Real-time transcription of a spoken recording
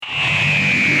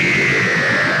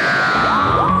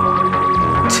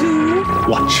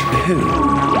Watch who?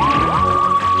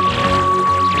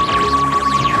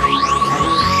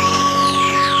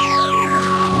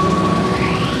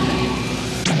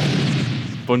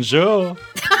 Bonjour.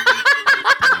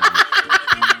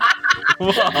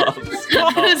 What?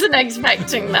 I wasn't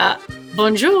expecting that.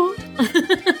 Bonjour.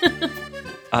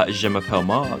 Je m'appelle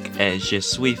Mark et je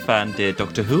suis fan de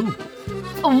Doctor Who.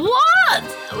 What?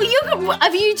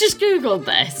 Have you just Googled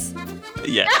this?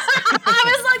 Yes. I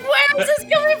was like, where is this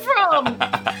coming from?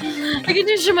 I can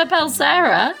do Je m'appelle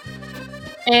Sarah.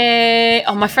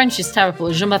 My French is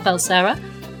terrible. Je m'appelle Sarah.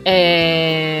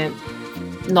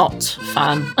 Not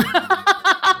fan.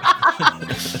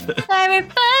 Very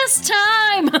first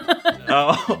time.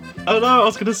 Oh no, I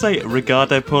was going to say,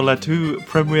 regardez pour la toute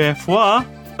première fois.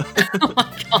 Oh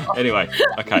my God. Anyway,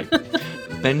 okay.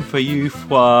 Ben feuille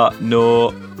fois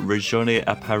nos rejournées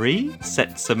à Paris.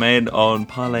 Cette semaine, on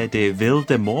parlait des villes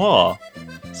de mort.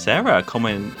 Sarah,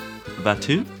 comment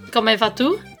vas-tu? Comment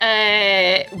vas-tu?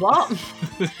 What?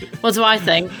 What do I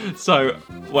think? So,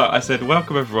 well, I said,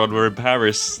 welcome everyone. We're in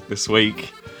Paris this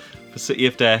week for City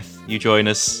of Death. You join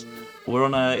us. We're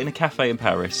in a cafe in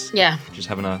Paris. Yeah. Just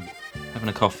having a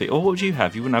coffee. Or what would you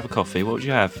have? You wouldn't have a coffee. What would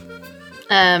you have?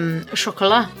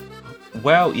 Chocolat.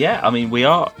 Well, yeah. I mean, we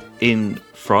are in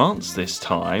France this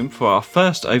time for our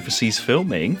first overseas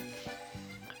filming.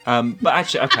 But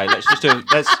actually, okay, let's just do.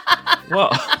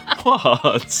 What?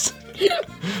 What?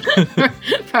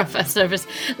 For our first service.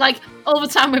 Like, all the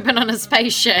time we've been on a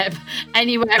spaceship,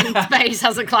 anywhere in space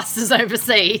has a class as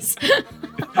overseas.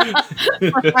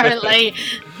 Apparently,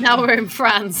 now we're in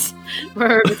France.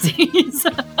 We're overseas.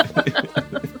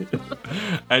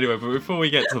 Anyway, but before we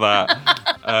get to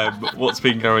that, what's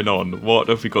been going on? What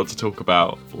have we got to talk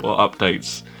about? What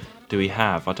updates do we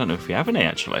have? I don't know if we have any,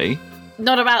 actually.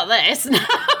 Not about this. No,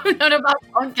 not about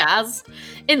podcasts.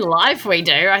 In life we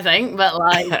do, I think, but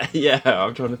like... Yeah,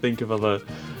 I'm trying to think of other...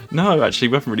 No, actually,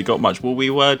 we haven't really got much. Well,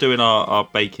 we were doing our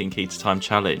baking Key to Time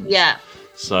challenge. Yeah.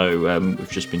 So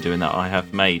we've just been doing that. I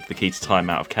have made the Key to Time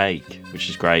out of cake, which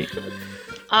is great.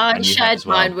 I shared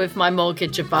mine with my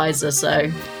mortgage advisor, so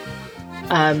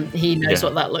he knows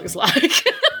what that looks like.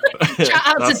 Shout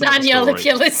out to Daniel if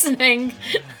you're listening.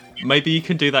 Maybe you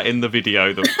can do that in the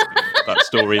video, that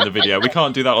story in the video. We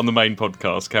can't do that on the main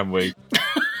podcast, can we?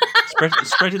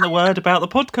 Spreading the word about the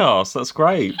podcast. That's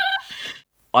great.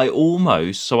 I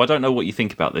don't know what you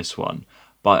think about this one,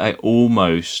 but I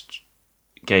almost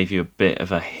gave you a bit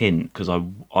of a hint because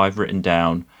I've written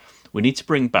down, we need to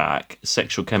bring back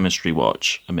Sexual Chemistry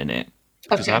Watch a minute.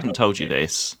 Because I haven't told you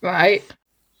this. Right.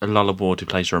 Lalla Ward, who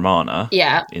plays Romana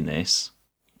in this.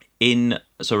 We're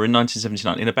in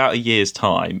 1979, in about a year's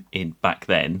time, back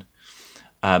then,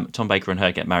 Tom Baker and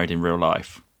her get married in real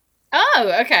life.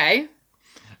 Oh, okay.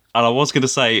 And I was going to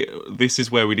say, this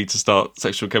is where we need to start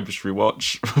Sexual Chemistry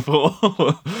Watch for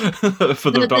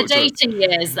the Doctor. The dating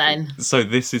years, then. So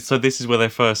this is where they're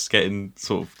first getting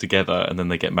sort of together, and then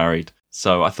they get married.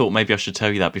 So I thought maybe I should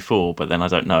tell you that before, but then I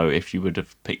don't know if you would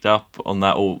have picked up on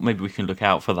that, or maybe we can look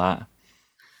out for that.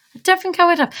 I don't think I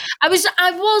would have. I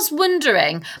was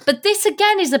wondering, but this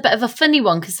again is a bit of a funny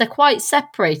one because they're quite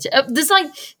separated.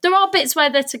 There are bits where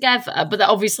they're together, but they're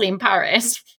obviously in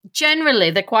Paris.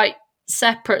 Generally, they're quite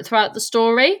separate throughout the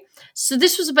story. So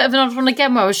this was a bit of an odd one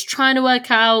again where I was trying to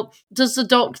work out, does the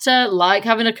Doctor like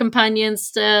having a companion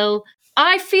still?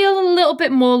 I feel a little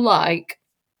bit more like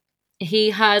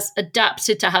he has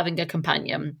adapted to having a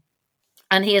companion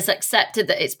and he has accepted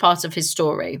that it's part of his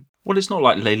story. Well, it's not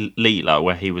like Leela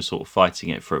where he was sort of fighting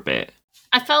it for a bit.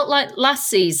 I felt like last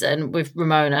season with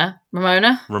Romana.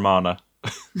 Romana.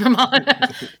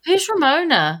 Who's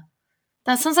Ramona?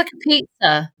 That sounds like a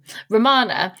pizza.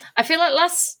 Romana. I feel like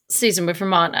last season with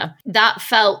Romana, that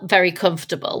felt very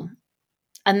comfortable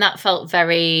and that felt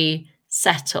very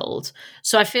settled.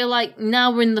 So I feel like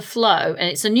now we're in the flow and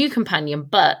it's a new companion,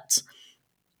 but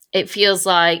it feels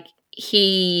like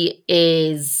he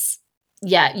is,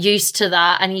 used to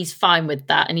that and he's fine with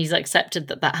that and he's accepted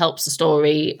that helps the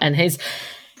story and his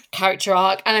character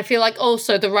arc. And I feel like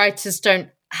also the writers don't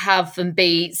have them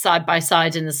be side by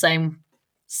side in the same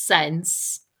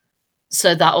sense,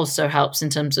 so that also helps in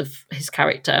terms of his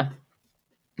character.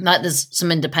 Like there's some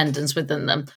independence within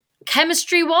them.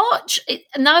 Chemistry Watch,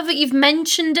 now that you've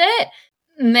mentioned it,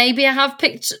 maybe I have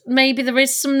picked, maybe there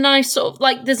is some nice sort of,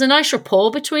 like there's a nice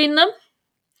rapport between them.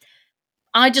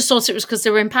 I just thought it was because they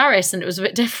were in Paris and it was a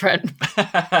bit different.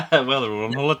 Well, they were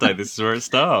on holiday. This is where it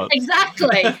starts.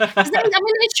 Exactly. I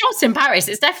mean, it's shot in Paris.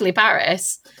 It's definitely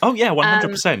Paris. Oh, yeah,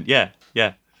 100%. Yeah.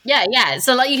 Yeah.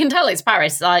 So, like, you can tell it's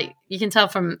Paris. Like, you can tell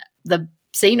from the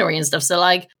scenery and stuff. So,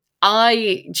 like,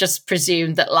 I just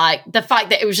presumed that, like, the fact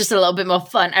that it was just a little bit more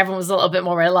fun, everyone was a little bit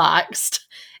more relaxed.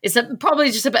 It's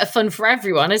probably just a bit of fun for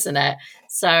everyone, isn't it?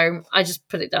 So I just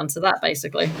put it down to that,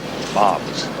 basically.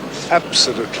 Marvellous.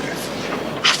 Absolutely.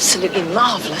 Absolutely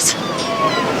marvellous.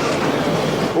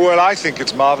 Well, I think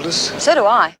it's marvellous. So do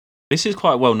I. This is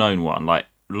quite a well-known one. Like,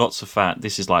 lots of fans,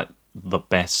 this is like the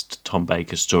best Tom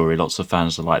Baker story. Lots of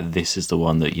fans are like, this is the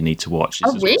one that you need to watch.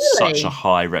 This has got such a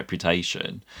high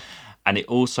reputation. And it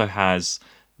also has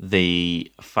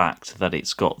the fact that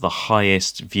it's got the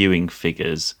highest viewing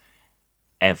figures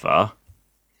ever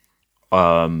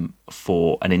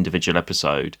for an individual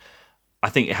episode. I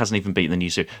think it hasn't even beaten the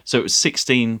new series. So it was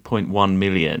 16.1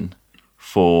 million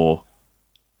for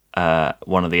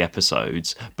one of the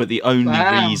episodes, but the only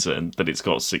reason that it's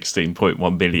got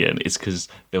 16.1 million is because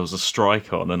there was a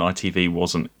strike on and ITV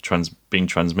wasn't being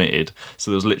transmitted,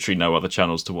 so there was literally no other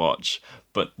channels to watch.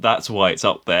 But that's why it's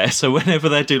up there. So whenever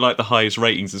they do like the highest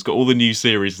ratings, it's got all the new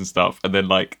series and stuff, and then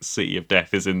like City of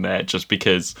Death is in there just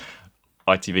because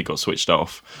ITV got switched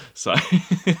off. So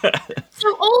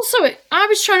So also, I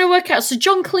was trying to work out, so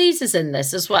John Cleese is in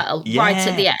this as well, right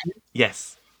at the end.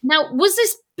 Yes. Now, was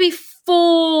this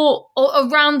before or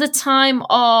around the time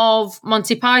of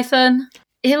Monty Python?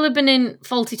 He'll have been in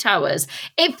Fawlty Towers.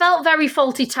 It felt very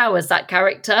Fawlty Towers, that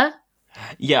character.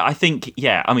 Yeah, I think,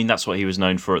 I mean, that's what he was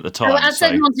known for at the time. I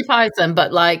said Monty Python,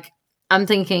 but like, I'm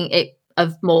thinking it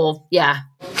of more,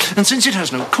 And since it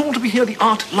has no call to be here, the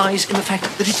art lies in the fact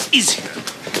that it is here.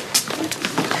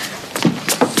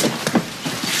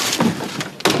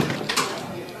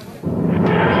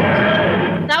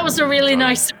 That was a really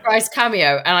nice surprise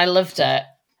cameo, and I loved it.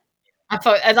 I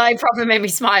thought, and that probably made me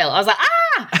smile. I was like,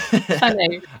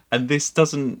 funny. And this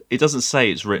doesn't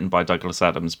say it's written by Douglas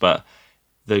Adams, but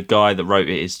the guy that wrote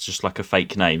it is just like a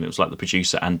fake name. It was like the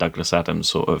producer and Douglas Adams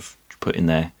sort of putting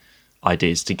their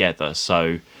ideas together.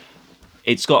 So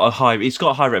it's got a high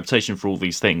reputation for all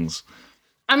these things.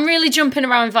 I'm really jumping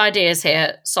around with ideas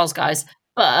here, soz guys.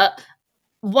 But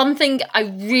one thing I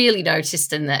really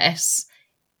noticed in this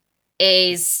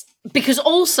is, because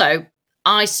also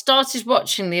I started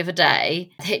watching the other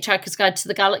day The Hitchhiker's Guide to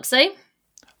the Galaxy.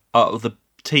 Oh, the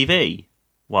TV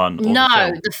one?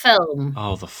 No, the film.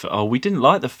 Oh, we didn't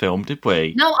like the film, did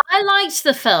we? No, I liked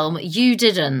the film. You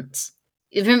didn't.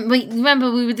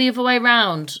 Remember, we were the other way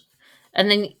around. And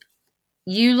then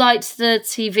you liked the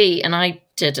TV and I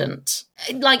didn't.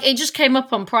 Like, it just came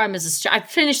up on Prime as I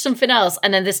finished something else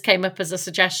and then this came up as a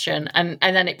suggestion and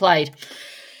then it played.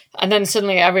 And then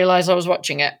suddenly I realised I was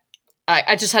watching it.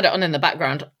 I just had it on in the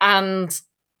background. And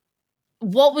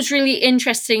what was really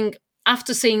interesting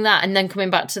after seeing that and then coming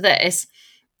back to this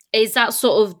is that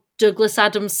sort of Douglas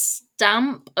Adams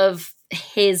stamp of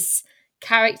his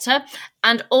character,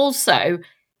 and also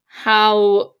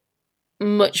how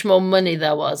much more money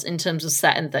there was in terms of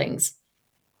set and things.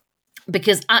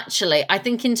 Because actually, I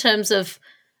think in terms of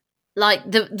like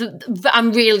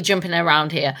I'm really jumping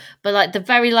around here, but like the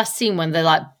very last scene when they're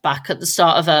like back at the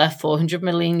start of Earth 400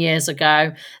 million years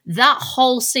ago, that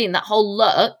whole scene, that whole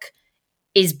look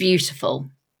is beautiful.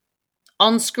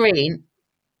 On screen,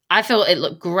 I feel it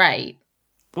looked great.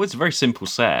 Well, it's a very simple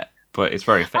set, but it's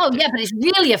very effective. Oh, yeah, but it's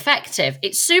really effective.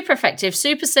 It's super effective,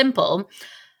 super simple.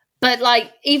 But,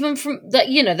 like, even from that,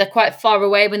 you know, they're quite far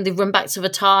away when they run back to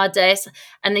the TARDIS,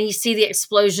 and then you see the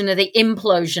explosion or the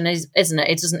implosion, isn't it?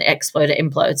 It doesn't explode, it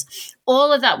implodes.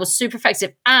 All of that was super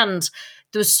effective. And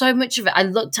there was so much of it. I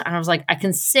looked at it and I was like, I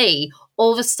can see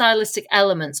all the stylistic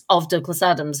elements of Douglas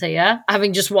Adams here.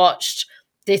 Having just watched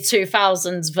the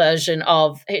 2000s version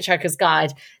of Hitchhiker's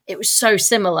Guide, it was so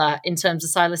similar in terms of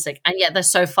stylistic, and yet they're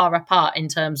so far apart in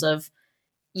terms of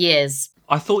years.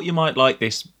 I thought you might like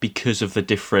this because of the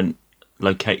different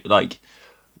like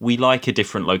we like a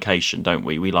different location, don't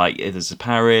we? We like there's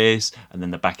Paris, and then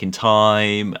they're back in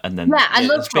time, and then I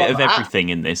love there's a bit of everything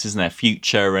in this, isn't there?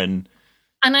 Future and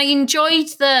I enjoyed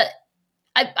the.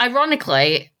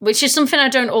 Ironically, which is something I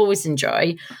don't always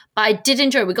enjoy, but I did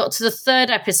enjoy. We got to the third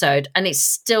episode and it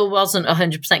still wasn't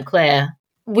 100% clear.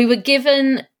 We were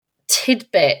given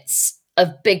tidbits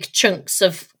of big chunks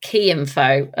of key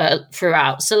info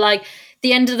throughout. So, like,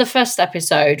 the end of the first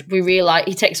episode, we realise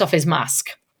he takes off his mask.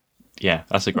 Yeah,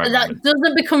 that's a great moment. That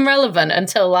doesn't become relevant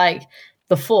until, like,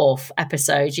 the fourth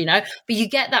episode, you know? But you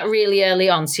get that really early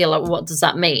on, so you're like, what does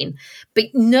that mean? But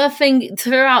nothing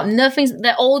throughout,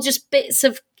 they're all just bits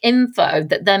of info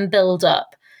that then build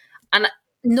up. And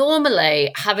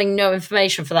normally, having no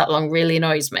information for that long really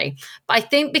annoys me. But I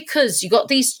think because you got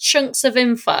these chunks of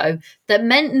info that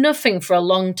meant nothing for a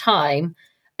long time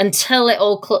until it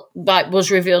all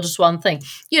was revealed as one thing.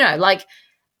 You know, like,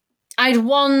 I had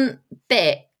one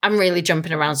bit I'm really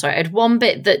jumping around. Sorry. I had one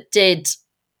bit that did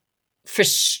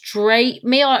frustrate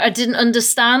me or I didn't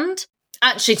understand.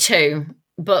 Actually, two,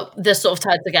 but they're sort of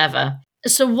tied together.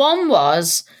 So one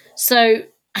was,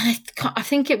 I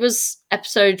think it was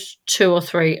episode 2 or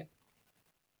 3.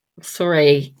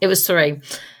 3. It was 3.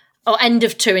 Or end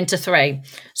of 2 into 3.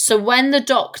 So when the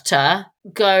Doctor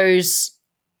goes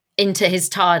into his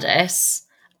TARDIS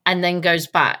and then goes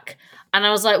back, and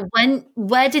I was like,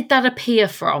 where did that appear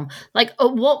from? Like,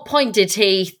 at what point did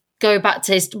he go back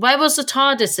to where was the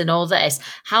TARDIS in all this?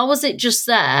 How was it just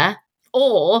there?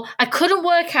 Or I couldn't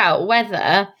work out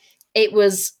whether it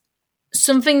was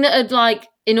something that had, like,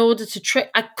 in order to trick,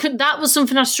 that was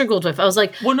something I struggled with. I was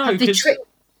like, well, no, because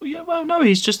no,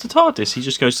 he's just the TARDIS. He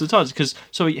just goes to the TARDIS because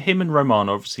him and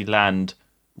Romana obviously land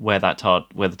where the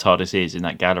TARDIS is in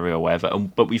that gallery or whatever.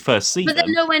 But we first see them. But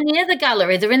they're nowhere near the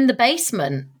gallery. They're in the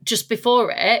basement just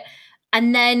before it,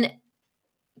 and then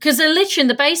because they're literally in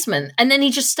the basement, and then he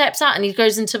just steps out and he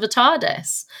goes into the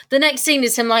TARDIS. The next scene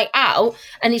is him like out,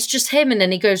 and it's just him, and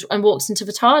then he goes and walks into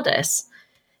the TARDIS.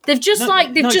 They've just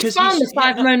found the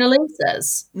 5 Mona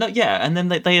Lisas. No, yeah, and then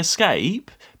they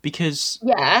escape because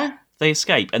they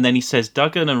escape, and then he says,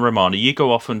 Duggan and Romana, you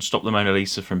go off and stop the Mona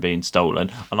Lisa from being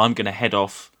stolen, and I'm going to head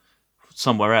off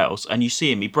somewhere else. And you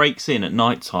see him, he breaks in at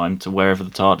night time to wherever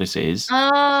the TARDIS is.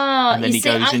 And then he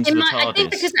goes into the TARDIS. I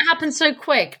think because it happened so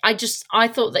quick, I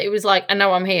thought that it was like, I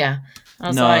know I'm here.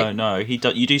 No,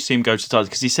 you do see him go to the TARDIS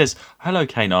because he says, hello,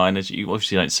 K9, as you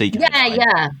obviously don't see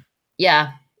K9.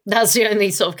 Yeah. That's the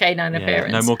only sort of K9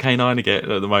 appearance. No more K9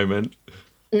 again at the moment.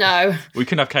 No. We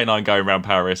couldn't have K9 going around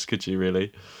Paris, could you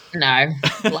really? No.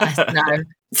 No.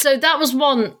 So that was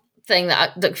one thing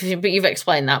but you've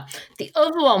explained that. The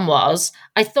other one was,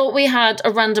 I thought we had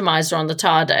a randomizer on the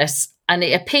TARDIS, and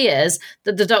it appears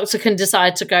that the Doctor can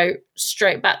decide to go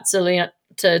straight back to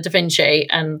Da Vinci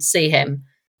and see him.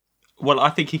 Well, I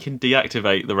think he can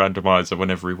deactivate the randomizer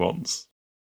whenever he wants.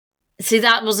 See,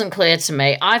 that wasn't clear to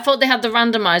me. I thought they had the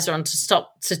randomizer on to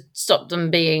stop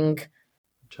them being.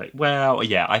 Well,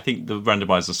 yeah, I think the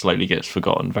randomizer slowly gets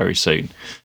forgotten very soon.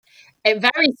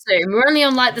 Very soon. We're only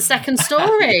on like the second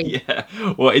story. Yeah,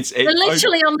 well, we're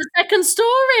literally on the second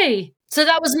story. So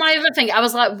that was my other thing. I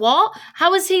was like, what?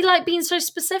 How is he like being so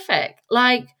specific?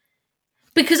 Like,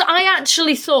 because I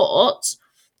actually thought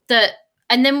that.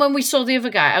 And then when we saw the other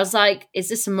guy, I was like, is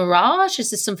this a mirage?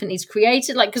 Is this something he's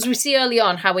created? Like, because we see early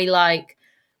on how he like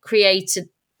created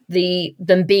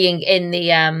them being in the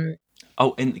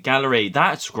in the gallery.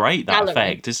 That's great, that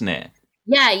effect, isn't it?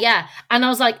 Yeah. And I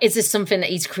was like, is this something that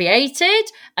he's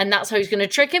created? And that's how he's going to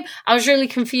trick him? I was really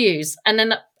confused. And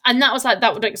that was like,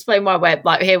 that would explain why we're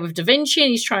like here with Da Vinci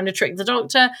and he's trying to trick the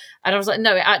Doctor. And I was like,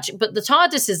 no, but the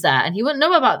TARDIS is there and he wouldn't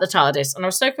know about the TARDIS. And I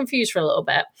was so confused for a little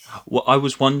bit. Well, I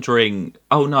was wondering,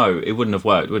 no, it wouldn't have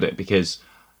worked, would it? Because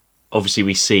obviously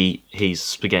we see he's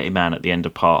Spaghetti Man at the end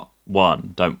of part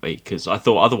 1, don't we? Because I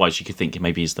thought otherwise you could think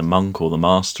maybe he's the monk or the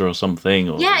master or something.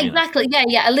 Or, yeah, exactly.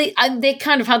 Yeah. At least, they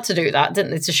kind of had to do that,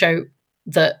 didn't they, to show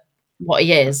that what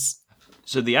he is.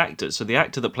 So the actor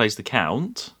that plays the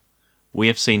Count, we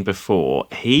have seen before.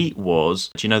 He was,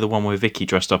 do you know the one where Vicky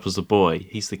dressed up as the boy?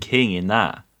 He's the king in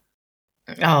that.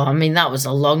 Oh, I mean, that was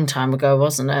a long time ago,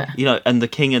 wasn't it? You know, and the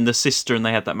king and the sister, and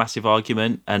they had that massive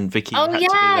argument, and Vicky had to be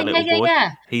the little boy.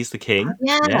 Yeah. He's the king.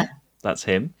 Oh, yeah. That's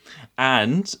him.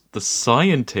 And the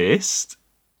scientist.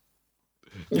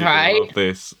 Right. Love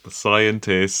this. The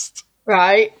scientist.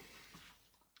 Right.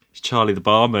 It's Charlie the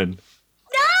barman.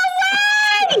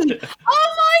 No way!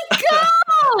 Oh my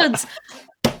God!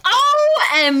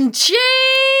 OMG!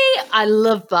 I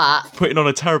love that. Putting on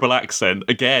a terrible accent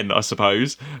again, I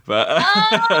suppose. But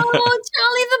Charlie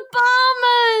the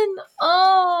barman.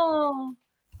 Oh,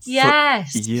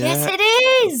 yes, yes, it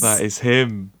is. That is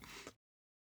him.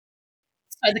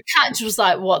 So the catch was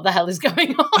like, "What the hell is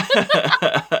going on?"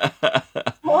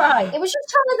 Right, it was just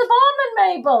Charlie the barman,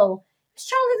 Mabel. It's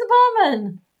Charlie the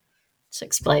barman. Just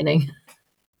explaining.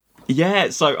 Yeah,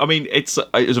 so I mean, it's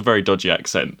a very dodgy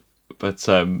accent, but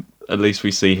at least we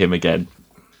see him again.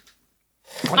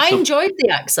 I enjoyed the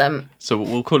accent. So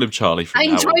we'll call him Charlie from now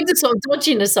on. I enjoyed the sort of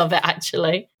dodginess of it,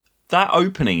 actually. That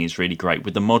opening is really great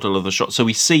with the model of the shot. So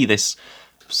we see this.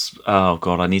 Oh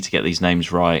God, I need to get these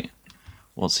names right.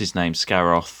 What's his name?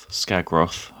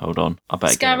 Skagroth. Hold on, I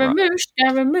better get it right.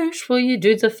 Scaramouche, will you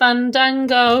do the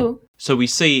fandango? So we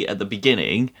see at the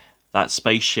beginning that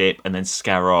spaceship, and then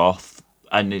Skaroth,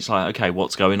 and it's like, okay,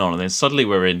 what's going on? And then suddenly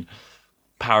we're in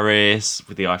Paris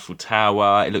with the Eiffel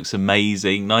Tower. It looks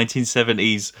amazing.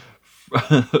 1970s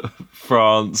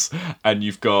France, and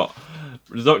you've got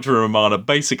the Doctor and Romana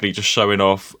basically just showing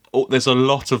off. There's a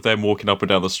lot of them walking up and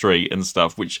down the street and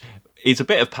stuff, which it's a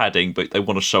bit of padding, but they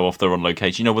want to show off they're on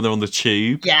location. You know, when they're on the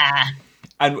tube? Yeah.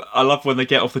 And I love when they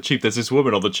get off the tube, there's this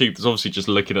woman on the tube that's obviously just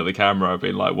looking at the camera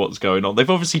being like, what's going on? They've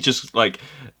obviously just, like,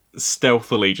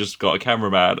 stealthily just got a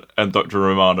cameraman and Dr.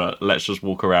 Romana, let's just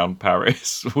walk around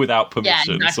Paris without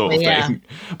permission, sort of thing.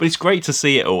 But it's great to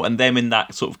see it all. And them in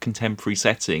that sort of contemporary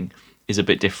setting is a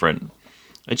bit different.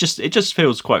 It just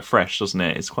feels quite fresh, doesn't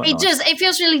it? It's quite nice. It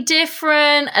feels really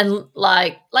different and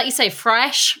like you say,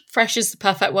 fresh. Fresh is the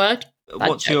perfect word.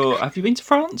 Have you been to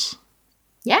France?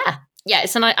 Yeah. Yeah,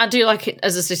 I do like it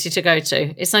as a city to go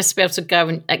to. It's nice to be able to go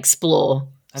and explore.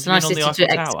 Have you been on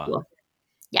the Eiffel Tower?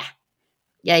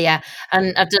 Yeah.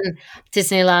 And I've done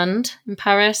Disneyland in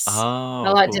Paris. Oh, I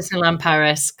like cool. Disneyland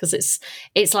Paris because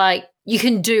it's like you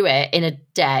can do it in a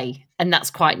day, and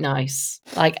that's quite nice.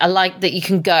 Like I like that you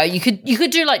can go. You could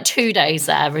do like 2 days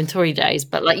there and 3 days,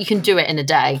 but like you can do it in a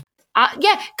day.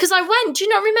 Because I went. Do you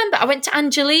not remember? I went to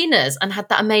Angelina's and had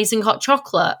that amazing hot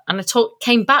chocolate, and I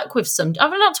came back with some.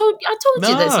 I've not told. I told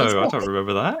you this. No, I don't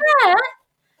remember that. Yeah,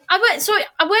 I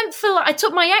went for. I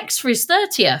took my ex for his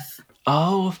 30th.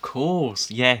 Oh, of course,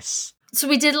 yes. So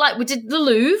we did the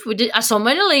Louvre. I saw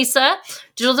Mona Lisa.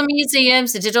 Did all the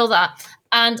museums. I did all that.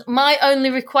 And my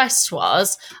only request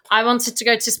was I wanted to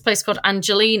go to this place called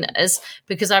Angelina's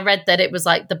because I read that it was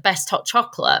like the best hot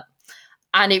chocolate.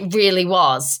 And it really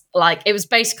was. Like, it was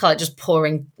basically like just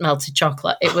pouring melted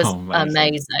chocolate. It was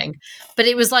amazing. But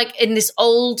it was like in this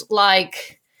old,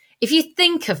 like, if you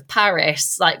think of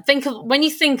Paris, like, when you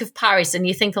think of Paris and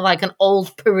you think of like an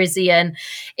old Parisian,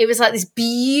 it was like this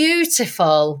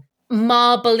beautiful,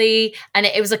 marbly, and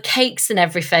it was a cakes and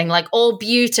everything, like all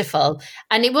beautiful.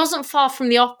 And it wasn't far from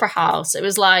the Opera House. It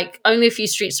was like only a few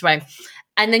streets away.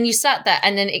 And then you sat there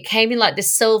and then it came in like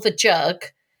this silver jug.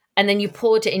 And then you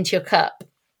poured it into your cup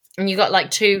and you got like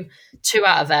two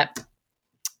out of it.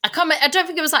 I don't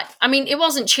think it was like, I mean, it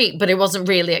wasn't cheap, but it wasn't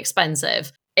really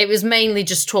expensive. It was mainly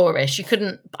just tourist.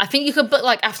 I think you could book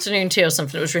like afternoon tea or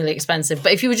something. It was really expensive.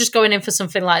 But if you were just going in for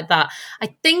something like that,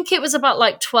 I think it was about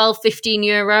like 12, 15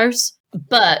 euros.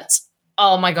 But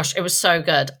oh my gosh, it was so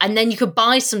good. And then you could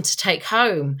buy some to take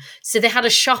home. So they had a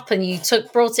shop and you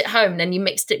brought it home and then you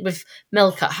mixed it with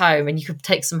milk at home and you could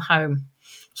take some home.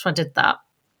 So I did that.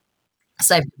 I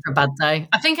saved it for a bad day.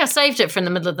 I think I saved it from the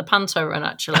middle of the Panto run,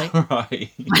 actually. Right.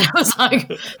 I was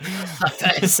like, fuck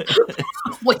this.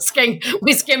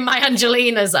 whisking my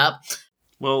Angelinas up.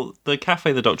 Well, the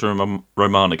cafe the Dr.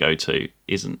 Romana go to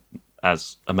isn't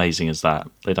as amazing as that.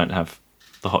 They don't have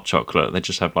the hot chocolate. They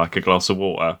just have like a glass of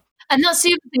water. And that's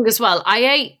the other thing as well.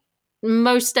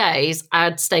 Most days, I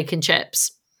had steak and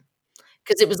chips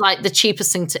because it was like the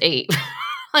cheapest thing to eat.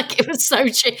 Like it was so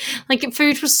cheap. Like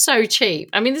food was so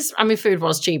cheap. Food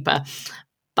was cheaper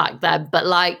back then, but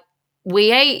like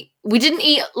we didn't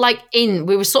eat like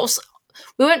we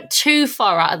weren't too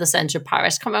far out of the centre of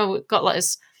Paris. Come on, we got like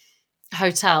this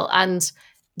hotel and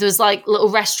there was like little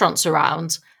restaurants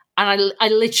around and I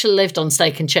literally lived on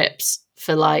steak and chips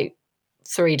for like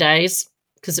 3 days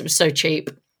because it was so cheap.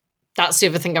 That's the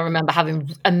other thing I remember,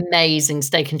 having amazing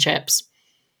steak and chips.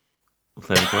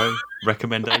 There we go.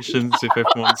 Recommendations if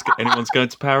anyone's going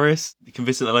to Paris, you can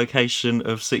visit the location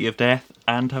of City of Death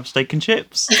and have steak and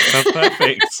chips. That's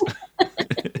perfect.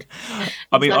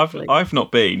 I mean, exactly. I've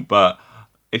not been, but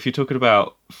if you're talking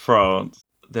about France,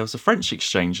 there was a French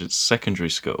exchange at secondary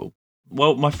school.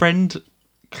 Well, my friend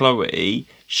Chloe,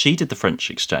 she did the French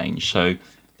exchange, so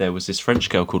there was this French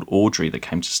girl called Audrey that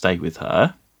came to stay with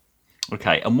her.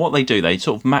 Okay, and what they do, they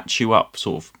sort of match you up,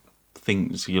 sort of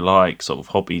things you like, sort of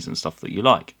hobbies and stuff that you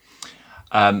like.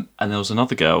 And there was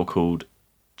another girl called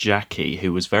Jackie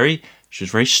who was very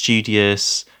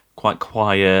studious, quite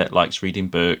quiet, likes reading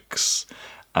books.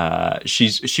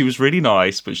 She was really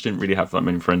nice, but she didn't really have that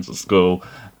many friends at school.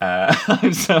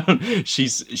 So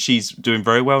she's doing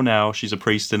very well now. She's a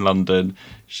priest in London.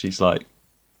 She's like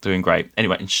doing great.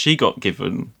 Anyway, and she had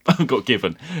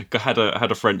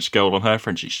a French girl on her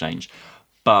French exchange,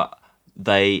 but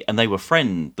they were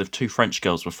friends. The two French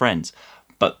girls were friends,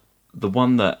 but the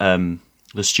one that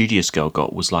the studious girl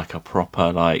got was like a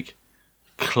proper like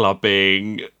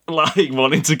clubbing, like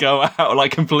wanting to go out,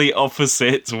 like complete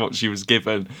opposite to what she was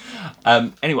given.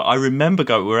 Anyway, I remember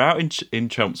we were out in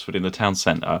Chelmsford in the town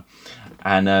centre,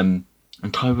 and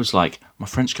Chloe was like, "My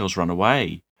French girl's run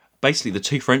away." Basically, the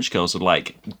two French girls had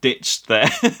like ditched like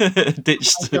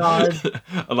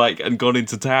and gone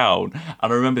into town.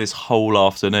 And I remember this whole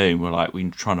afternoon we were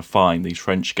trying to find these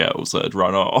French girls that had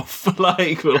run off.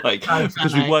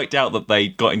 Because we worked out that they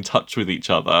got in touch with each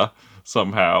other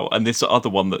somehow. And this other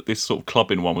one, that this sort of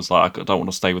clubbing one, was like, I don't want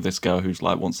to stay with this girl who's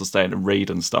like wants to stay in and read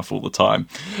and stuff all the time.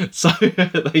 So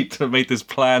they made this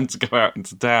plan to go out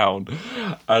into town.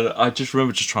 And I just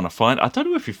remember just trying to find. I don't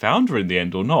know if we found her in the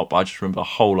end or not, but I just remember the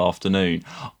whole afternoon.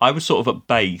 I was sort of at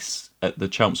base at the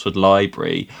Chelmsford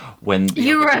Library when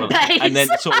You were at base. and then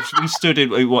sort of we stood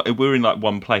in. We were in like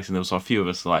one place, and there was a few of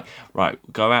us like, right,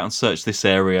 go out and search this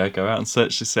area. Go out and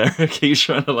search this area. Keep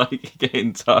trying to like get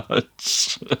in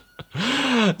touch.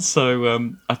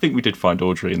 So I think we did find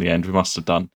Audrey in the end. We must have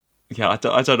done. Yeah, I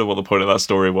don't know what the point of that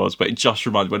story was, but it just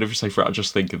reminded me, whenever you say Fred, I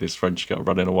just think of this French girl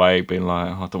running away, being like,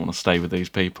 oh, I don't want to stay with these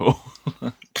people.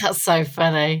 That's so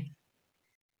funny.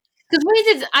 Because we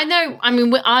did,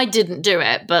 I didn't do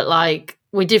it, but like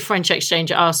we did French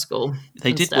exchange at our school.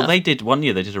 They did. Well, they did one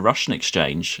year. They did a Russian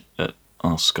exchange at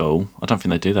our school. I don't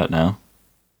think they do that now.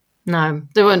 No,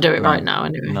 they won't do it right now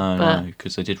anyway. No,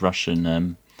 because they did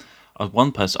Russian.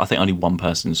 One person, I think only one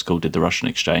person in school did the Russian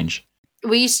exchange.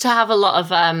 We used to have a lot of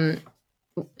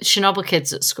Chernobyl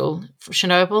kids at school.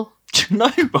 Chernobyl?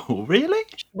 Chernobyl, really?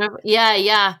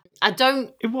 Yeah. I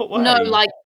don't In what way? know, like,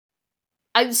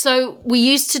 so we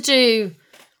used to do,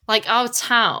 like, our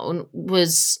town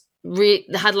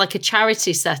had like a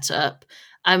charity set up,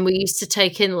 and we used to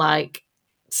take in like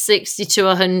 60 to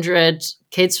 100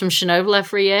 kids from Chernobyl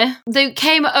every year. They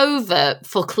came over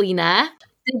for clean air.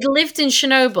 They lived in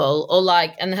Chernobyl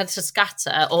and they had to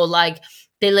scatter, or like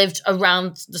they lived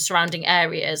around the surrounding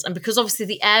areas. And because obviously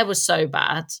the air was so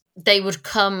bad, they would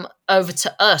come over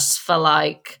to us for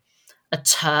like a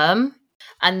term.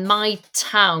 And my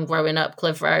town growing up,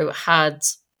 Clitheroe, I don't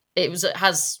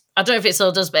know if it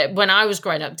still does, but when I was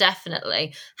growing up,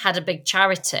 definitely had a big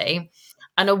charity.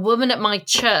 And a woman at my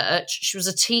church, she was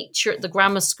a teacher at the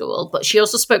grammar school, but she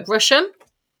also spoke Russian.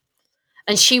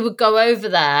 And she would go over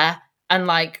there and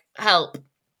like help.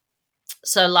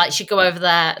 So like she'd go over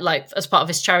there like as part of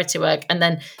his charity work, and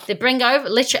then they bring over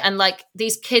literally, and like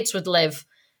these kids would live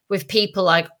with people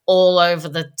like all over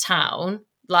the town,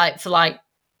 like for like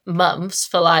months,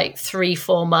 for like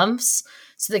 3-4 months,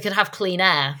 so they could have clean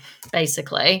air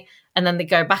basically, and then they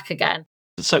go back again.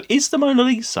 So is the Mona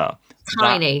Lisa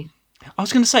Tiny? I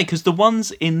was going to say, because the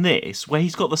ones in this where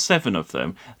he's got the 7 of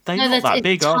them, they're not that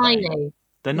big, are they?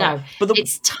 They're not. No, but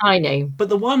it's tiny. But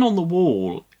the one on the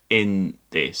wall in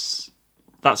this,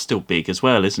 that's still big as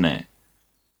well, isn't it?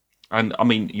 And I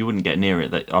mean, you wouldn't get near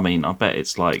it. I mean, I bet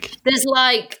it's like there's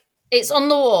like it's on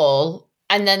the wall,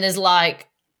 and then there's like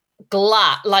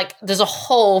glass, like there's a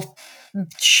whole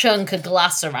chunk of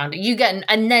glass around it.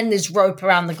 And then there's rope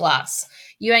around the glass.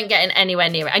 You ain't getting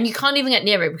anywhere near it, and you can't even get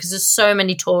near it because there's so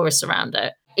many tourists around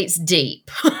it. It's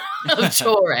deep of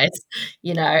tourists,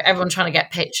 everyone trying to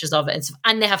get pictures of it,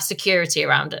 and they have security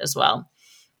around it as well.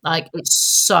 Like it's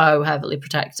so heavily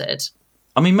protected.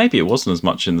 I mean, maybe it wasn't as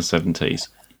much in the 70s.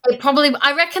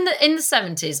 I reckon that in the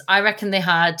 70s, they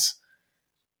had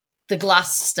the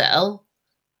glass still,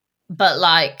 but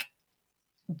like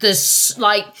this,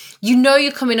 like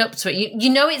you're coming up to it. You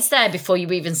know it's there before you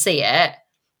even see it,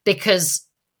 because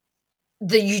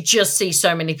you just see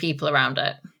so many people around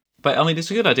it. But I mean, it's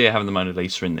a good idea having the Mona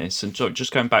Lisa in this, and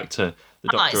just going back to the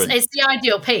Doctor. It's the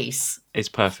ideal piece. It's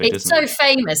perfect. It's isn't so it?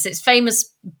 famous. It's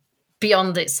famous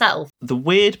beyond itself. The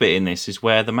weird bit in this is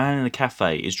where the man in the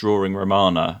cafe is drawing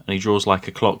Romana, and he draws like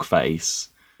a clock face.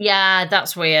 Yeah,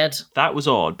 that's weird. That was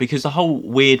odd, because the whole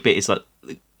weird bit is like,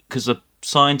 because the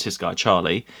scientist guy,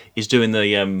 Charlie, is doing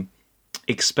the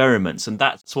experiments, and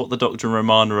that's what the Doctor and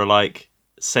Romana are like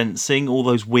sensing, all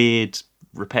those weird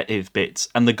repetitive bits.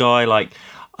 And the guy, like,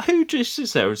 who just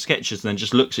sits there and sketches and then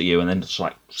just looks at you and then just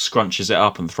like scrunches it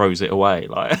up and throws it away.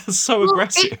 Like, it's so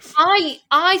aggressive.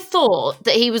 I thought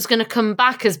that he was going to come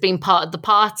back as being part of the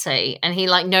party, and he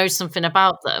like knows something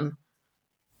about them.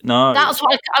 No, that's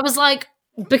what I was like,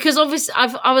 because obviously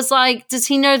I was like, does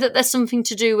he know that there's something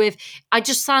to do with? I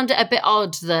just found it a bit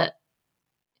odd that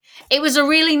it was a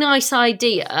really nice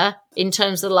idea in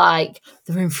terms of like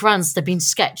they're in France, they're being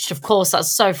sketched. Of course,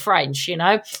 that's so French,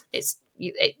 It's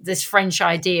this French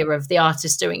idea of the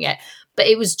artist doing it, but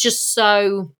it was just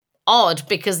so odd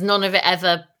because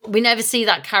we never see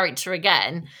that character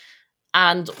again.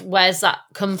 And where's that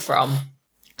come from?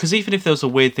 Because even if there was a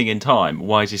weird thing in time,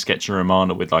 why is he sketching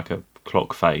Romana with like a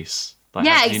clock face? Like,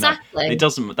 yeah, exactly.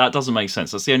 That doesn't make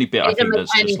sense. That's the only bit I think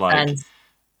that's just like sense.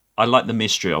 I like the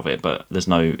mystery of it, but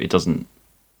it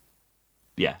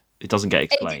doesn't get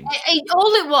explained.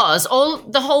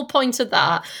 The whole point of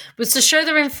that was to show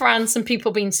they're in France and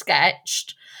people being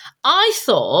sketched. I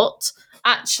thought,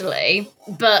 actually,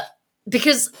 but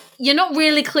because you're not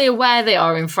really clear where they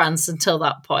are in France until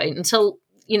that point, until,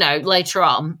 later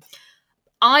on.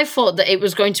 I thought that it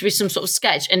was going to be some sort of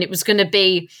sketch and it was going to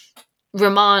be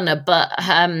Romana, but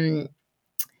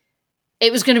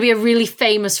it was going to be a really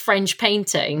famous French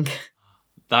painting.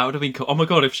 That would have been cool. Oh my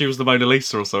God, if she was the Mona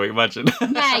Lisa or something, imagine.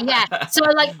 Yeah. So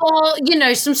like, or, you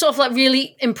know, some sort of like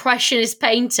really impressionist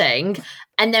painting.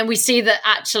 And then we see that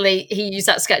actually he used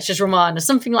that sketch as Romana.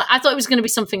 Something like, I thought it was going to be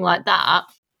something like that.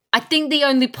 I think the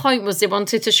only point was they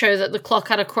wanted to show that the clock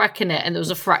had a crack in it and there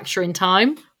was a fracture in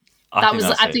time. I think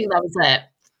that was it.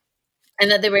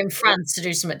 And that they were in France to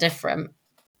do something different.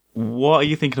 What are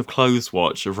you thinking of clothes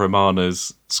watch of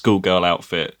Romana's schoolgirl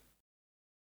outfit?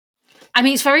 I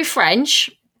mean, it's very French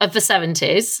of the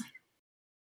 70s.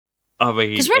 I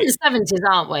mean, because we're in the 70s,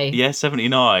 aren't we? Yeah,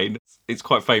 79. It's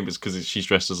quite famous because she's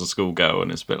dressed as a schoolgirl,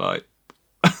 and it's a bit like,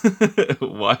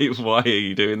 why are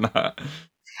you doing that?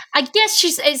 I guess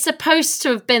it's supposed to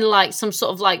have been like some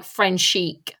sort of like French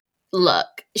chic look.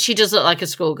 She does look like a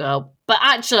schoolgirl, but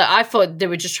actually, I thought they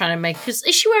were just trying to make. Because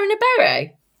is she wearing a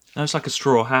beret? No, it's like a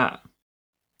straw hat.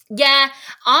 Yeah,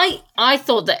 I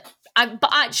thought that. But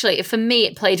actually, for me,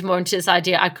 it played more into this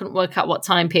idea. I couldn't work out what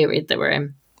time period they were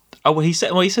in. Oh, well, he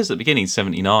says at the beginning,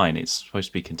 79. It's supposed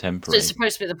to be contemporary. So it's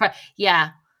supposed to be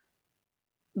yeah.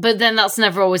 But then that's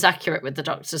never always accurate with the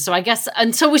Doctor. So I guess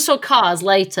until we saw Cars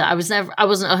later, I wasn't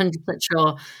 100%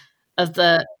 sure of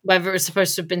whether it was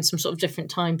supposed to have been some sort of different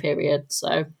time period.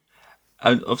 So.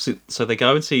 And obviously, so they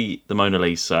go and see the Mona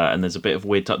Lisa, and there's a bit of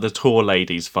weird. The tour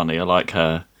lady's funny. I like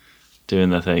her doing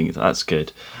the thing. That's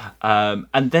good.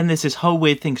 And then there's this whole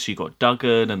weird thing. So you got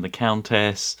Duggan and the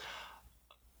Countess.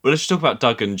 Well, let's just talk about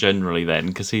Duggan generally then,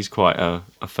 because he's quite a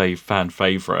fan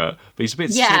favourite, but he's a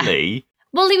bit silly.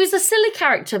 Well, he was a silly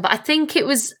character, but I think it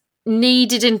was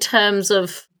needed in terms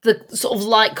of the sort of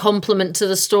light compliment to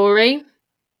the story.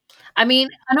 I mean,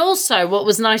 and also what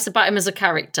was nice about him as a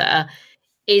character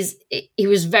is he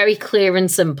was very clear and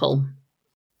simple.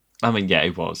 I mean, yeah,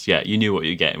 he was. Yeah, you knew what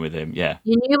you were getting with him, yeah.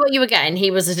 You knew what you were getting.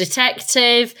 He was a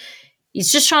detective.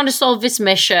 He's just trying to solve this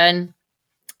mission,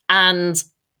 and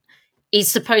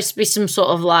he's supposed to be some sort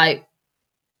of like,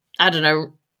 I don't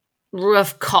know,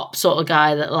 rough cop sort of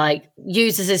guy that like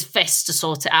uses his fist to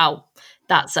sort it out.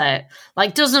 That's it.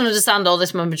 Like doesn't understand all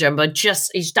this mumbo jumbo.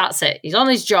 That's it. He's on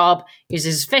his job.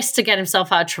 Uses his fist to get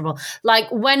himself out of trouble. Like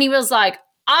when he was like,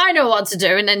 I know what to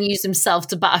do, and then used himself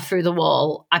to batter through the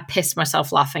wall, I pissed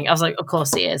myself laughing. I was like, of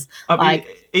course he is. I mean,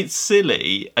 it's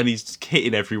silly, and he's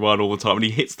hitting everyone all the time, and he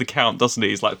hits the count, doesn't he?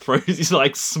 He's like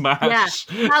smash.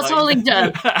 Yeah, that's all he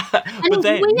does. And it's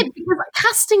weird because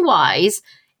casting wise,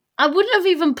 I wouldn't have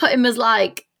even put him as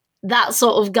like that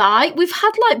sort of guy. We've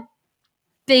had like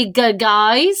bigger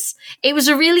guys. It was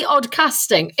a really odd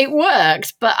casting. It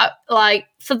worked, but like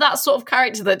for that sort of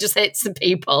character that just hits the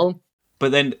people.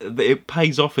 But then it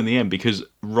pays off in the end, because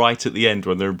right at the end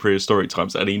when they're in prehistoric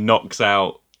times and he knocks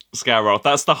out Scaroth,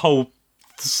 that's the whole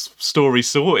story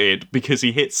sorted, because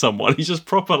he hits someone. He just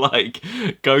proper like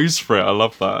goes for it. I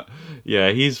love that.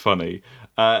 Yeah, he's funny.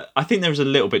 I think there was a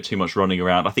little bit too much running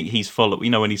around. I think he's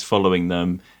when he's following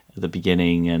them at the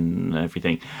beginning and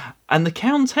everything. And the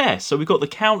Countess. So we've got the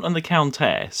Count and the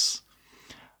Countess.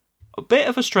 A bit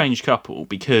of a strange couple,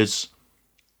 because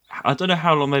I don't know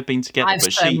how long they've been together. I have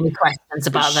so many questions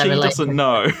about their relationship. She doesn't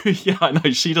know. Yeah, I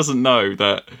know. She doesn't know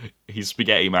that he's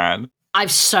Spaghetti Man. I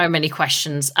have so many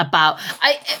questions about.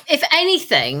 If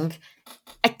anything,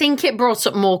 I think it brought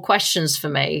up more questions for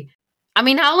me. I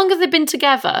mean, how long have they been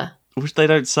together? Which they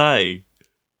don't say.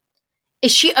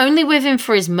 Is she only with him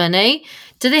for his money?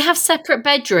 Do they have separate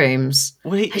bedrooms?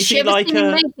 Well, is she like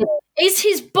a... Is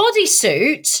his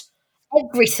bodysuit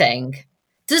everything?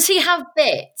 Does he have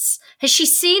bits? Has she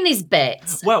seen his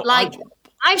bits? Well, I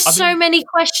have so many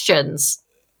questions.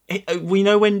 We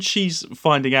know when she's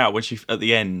finding out, at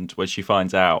the end, when she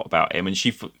finds out about him, and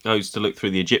she goes to look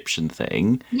through the Egyptian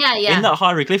thing. Yeah. In that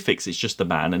hieroglyphics, it's just the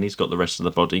man, and he's got the rest of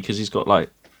the body because he's got like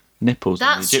nipples.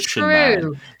 That's the Egyptian true.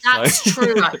 Man. That's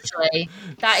true. Actually,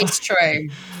 that is true.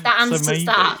 That answers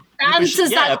that. That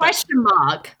answers that question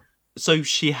mark. So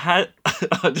she had.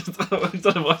 I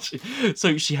don't know what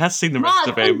so she has seen the rest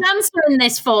of him. He's answering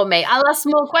this for me. I'll ask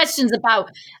more questions about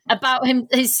him,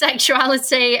 his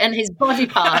sexuality and his body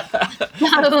part.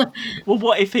 No. Well,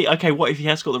 what if he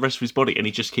has got the rest of his body and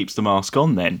he just keeps the mask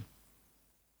on then?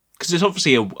 Because it's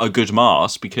obviously a good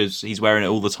mask because he's wearing it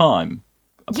all the time.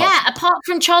 Apart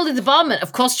from Charlie the Barman.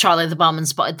 Of course, Charlie the Barman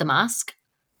spotted the mask.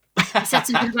 He said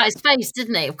something about his face,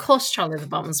 didn't he? Of course, Charlie the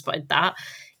Barman spotted that.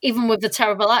 Even with the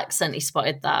terrible accent, he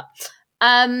spotted that.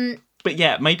 But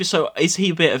yeah, maybe so. Is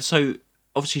he a bit of... So,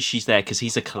 obviously she's there because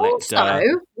he's a collector. Also,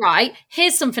 right,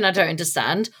 here's something I don't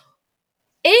understand.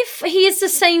 If he is the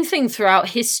same thing throughout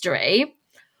history,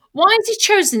 Why has he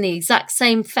chosen the exact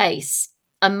same face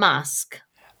and mask?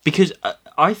 Because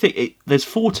I think there's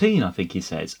 14, I think he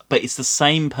says, but it's the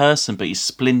same person, but he's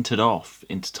splintered off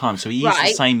into time. So he is the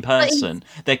Right, same but person.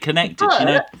 They're connected, you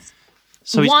know.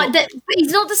 So Why? he's not, But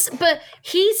he's not but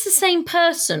he's the same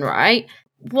person, right?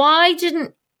 Why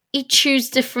didn't he choose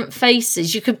different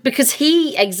faces? You could, because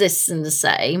he exists in the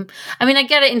same. I mean, I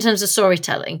get it in terms of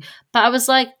storytelling, but I was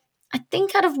like, I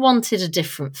think I'd have wanted a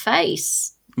different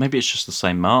face. maybe it's just the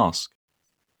same mask.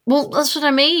 Well, that's what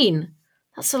I mean.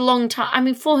 That's a long time. I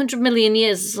mean, 400 million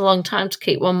years is a long time to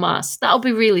keep one mask. That'll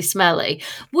be really smelly.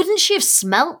 Wouldn't she have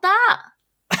smelt that?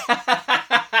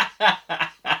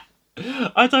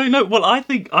 I don't know. Well, I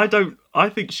think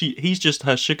he's just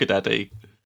her sugar daddy.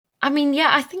 I mean, yeah,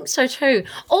 I think so too.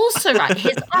 Also, right,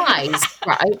 his eyes,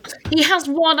 right? He has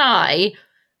one eye,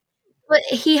 but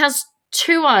he has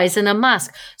two eyes and a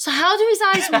mask. So how do his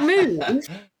eyes move?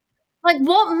 Like,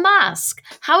 what mask?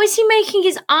 How is he making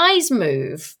his eyes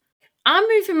move? I'm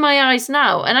moving my eyes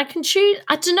now, and I can choose.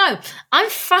 I don't know. I'm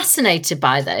fascinated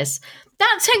by this.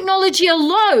 That technology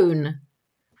alone,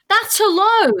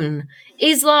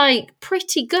 is like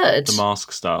pretty good. The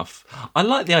mask stuff. I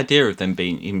like the idea of them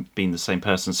being the same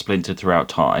person, splintered throughout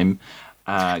time.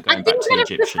 Going I back think to the I'd have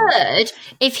Egyptians. preferred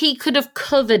if he could have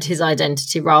covered his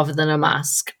identity rather than a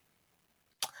mask.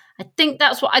 I think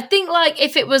that's what I think. Like,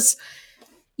 if it was,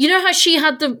 you know how she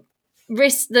had the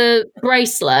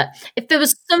bracelet. If there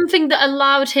was something that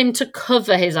allowed him to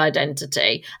cover his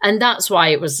identity, and that's why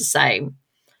it was the same.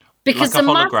 Because Like a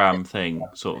the mask- hologram thing,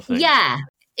 sort of thing. yeah,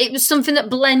 it was something that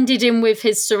blended in with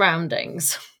his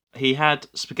surroundings. He had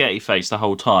spaghetti face the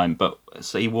whole time, but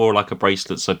so he wore like a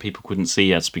bracelet so people couldn't see he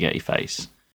had spaghetti face.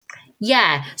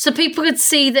 Yeah, so people could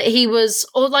see that he was,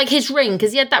 or like his ring,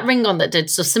 because he had that ring on that did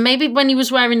stuff. So maybe when he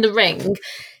was wearing the ring,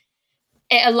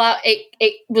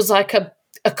 it was like a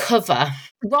cover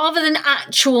rather than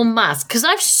actual mask. Because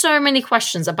I have so many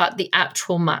questions about the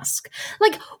actual mask.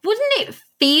 Like, wouldn't it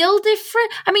feel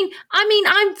different? I mean,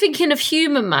 I'm thinking of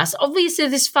human mask. Obviously,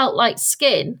 this felt like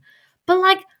skin, but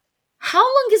like, how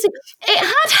long is it? It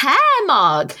had hair,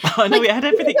 Mark. I know, Like, it had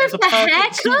everything. It was a the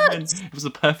perfect human. haircuts. It was a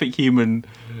perfect human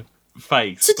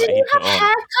face. So that did he he put have on.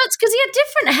 haircuts? Because he had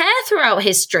different hair throughout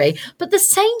history, but the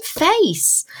same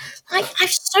face. Like, I have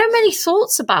so many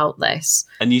thoughts about this.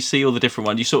 And you see all the different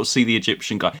ones. You sort of see the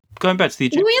Egyptian guy. Going back to the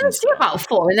We only Egyptians. see about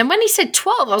 4, and then when he said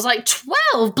 12, I was like,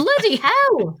 12? Bloody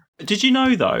hell. Did you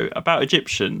know though about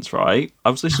Egyptians? Right, I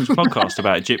was listening to a podcast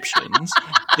about Egyptians.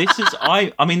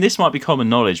 I mean, this might be common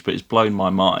knowledge, but it's blown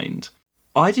my mind.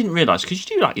 I didn't realise, because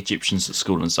you do like Egyptians at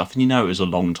school and stuff, and you know it was a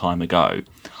long time ago.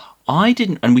 I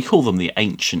didn't, and we call them the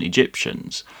ancient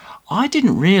Egyptians. I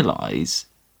didn't realise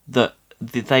that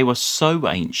they were so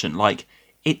ancient. Like,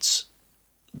 it's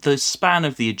the span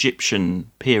of the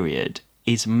Egyptian period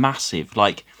is massive.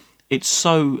 Like, it's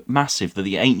so massive that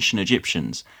the ancient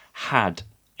Egyptians had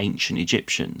ancient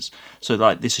Egyptians. So,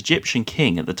 like, this Egyptian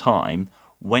king at the time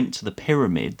went to the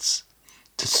pyramids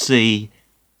to see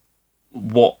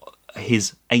what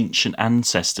his ancient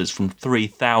ancestors from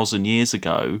 3,000 years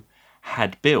ago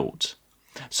had built.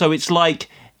 So it's like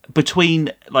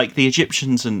between like the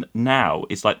Egyptians and now,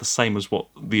 it's like the same as what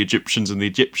the Egyptians and the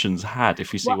Egyptians had,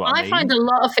 if you see what I mean. find a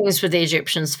lot of things with the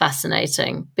Egyptians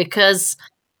fascinating because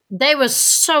they were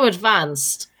so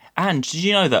advanced. And did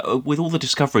you know that with all the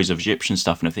discoveries of Egyptian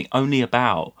stuff and everything, only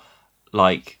about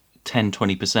like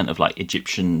 10-20% of like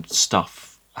Egyptian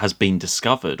stuff has been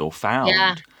discovered or found?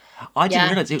 Yeah. I didn't Yeah.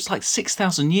 realise it was like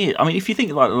 6,000 years. I mean, if you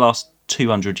think like the last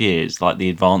 200 years, like the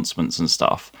advancements and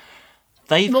stuff,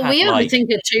 they've Well, had we only like...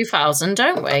 think of 2000,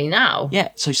 don't we, now? Yeah,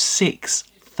 so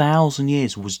 6,000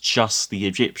 years was just the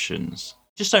Egyptians.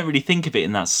 Just don't really think of it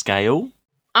in that scale.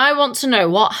 I want to know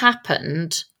what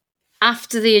happened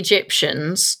after the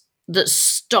Egyptians that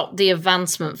stopped the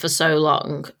advancement for so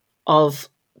long of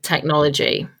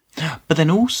technology. But then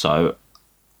also,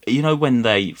 you know, when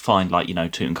they find like, you know,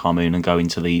 Tutankhamun and go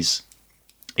into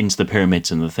the pyramids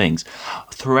and the things,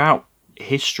 throughout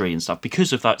history and stuff,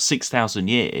 because of that 6,000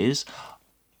 years,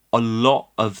 a lot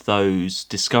of those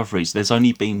discoveries, there's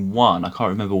only been one, I can't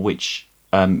remember which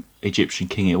Egyptian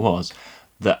king it was,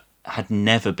 that had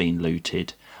never been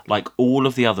looted. Like all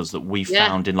of the others that we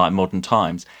found in like modern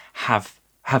times have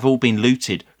all been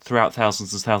looted throughout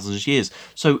thousands and thousands of years.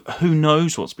 So who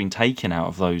knows what's been taken out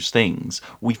of those things?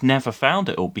 We've never found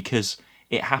it all because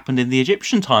it happened in the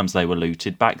Egyptian times they were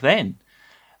looted back then.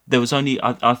 There was only,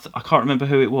 I can't remember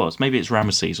who it was, maybe it's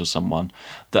Ramesses or someone,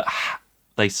 that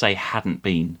they say hadn't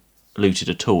been looted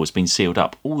at all, it's been sealed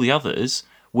up. All the others,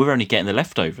 we're only getting the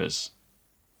leftovers.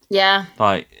 Yeah.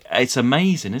 Like, it's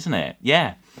amazing, isn't it?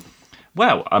 Yeah.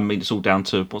 Well, I mean, it's all down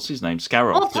to, what's his name,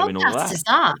 Scaroff, What doing all podcast that. is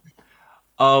that?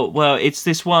 Oh, well, it's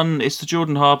this one, it's the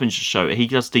Jordan Harbinger show. He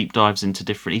does deep dives into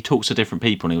he talks to different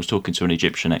people, and he was talking to an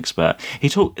Egyptian expert. He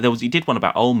did one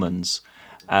about almonds,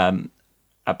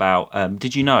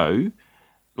 did you know,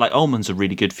 like, almonds are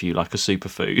really good for you, like a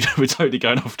superfood. We're totally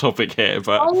going off topic here,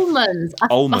 but... Almonds.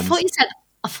 Almonds.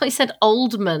 I thought you said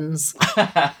Oldmans.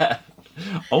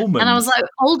 Almonds. And I was like,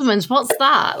 Oldmans, what's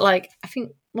that? Like, I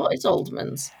think, what is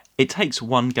Oldmans? It takes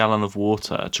 1 gallon of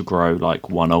water to grow like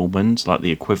 1 almond, like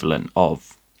the equivalent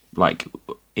of like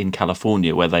in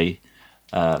California where they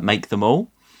make them all.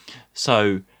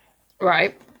 So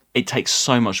Right. it takes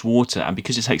so much water, and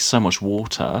because it takes so much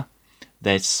water,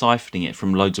 they're siphoning it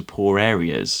from loads of poor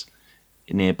areas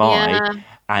nearby, Yeah.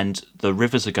 and the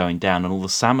rivers are going down, and all the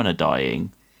salmon are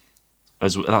dying.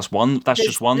 That's just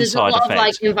one There's side a lot effect. of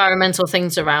like environmental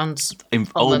things around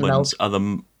almond Almonds are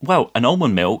an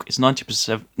almond milk is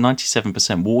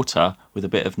 97% water with a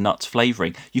bit of nut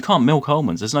flavouring. You can't milk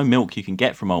almonds. There's no milk you can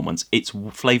get from almonds. It's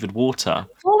flavoured water.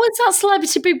 What was that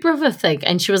Celebrity Big Brother thing?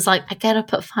 And she was like, I get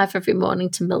up at 5 every morning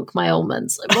to milk my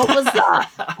almonds. Like, what was that?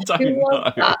 I don't Who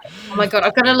was know. that? Oh my God,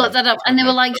 I've got to look that up. And they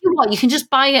were like, you know what? You can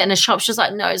just buy it in a shop. She was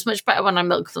like, no, it's much better when I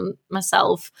milk them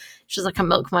myself. She was like, I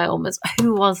milk my almonds.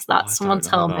 Who was that? Someone don't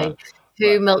tell know me. that.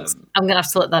 Who But, milks? I'm going to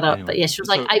have to look that up. anyway, But yeah, she was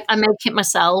so- like, I make it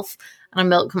myself and I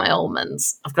milk my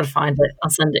almonds. I've got to find it. I'll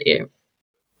send it you.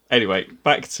 Anyway,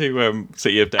 back to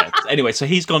City of Death. Anyway, so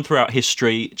he's gone throughout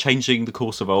history, changing the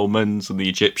course of almonds and the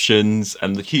Egyptians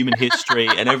and the human history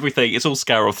and everything. It's all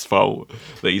Scaroff's fault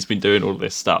that he's been doing all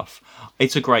this stuff.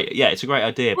 It's a great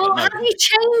idea. Well, but no, have you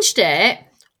changed it?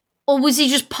 Or was he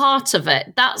just part of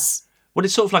it? That's well,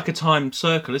 it's sort of like a time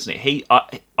circle, isn't it?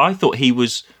 I thought he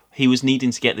was needing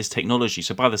to get this technology.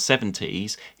 So by the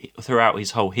 70s, throughout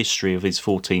his whole history of his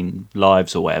 14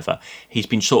 lives or whatever, he's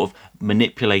been sort of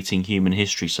manipulating human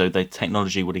history so the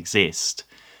technology would exist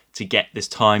to get this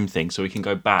time thing so he can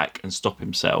go back and stop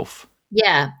himself.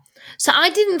 yeah. So I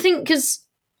didn't think, because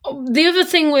the other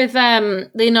thing with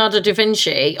Leonardo da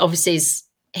Vinci, obviously, is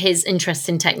his interest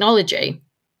in technology.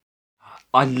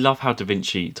 I love how Da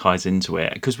Vinci ties into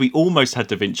it, because we almost had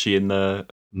Da Vinci in the...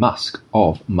 Mask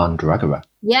of Mandragora.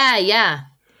 Yeah.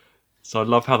 So I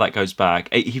love how that goes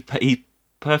back. He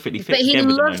perfectly fits But he again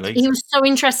with the loved, Mona Lisa. he was so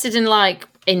interested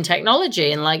in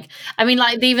technology and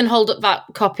they even hold up that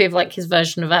copy of like his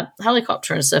version of a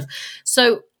helicopter and stuff.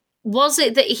 So was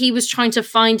it that he was trying to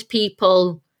find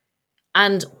people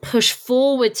and push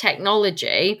forward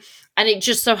technology, and it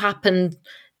just so happened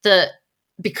that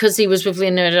because he was with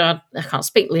Leonardo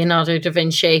da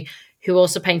Vinci, who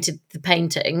also painted the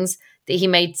paintings, that he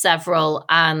made several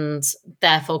and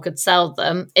therefore could sell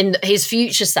them in his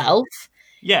future self.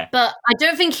 Yeah. But I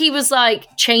don't think he was like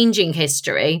changing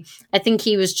history. I think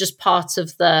he was just part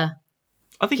of the.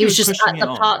 I think He was just pushing at it the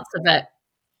on. parts of it.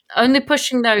 Only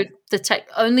pushing the tech,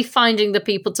 only finding the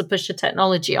people to push the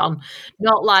technology on,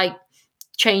 not like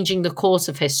changing the course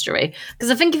of history.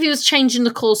 Because I think if he was changing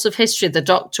the course of history, the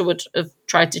Doctor would have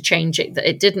tried to change it. That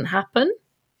it didn't happen.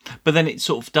 But then it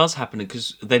sort of does happen,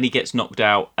 because then he gets knocked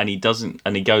out and he doesn't,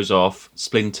 and he goes off,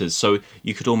 splinters. So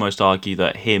you could almost argue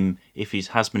that if he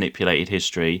has manipulated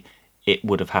history, it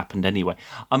would have happened anyway.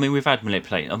 I mean, we've had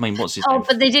manipulating. I mean, what's his name? Oh,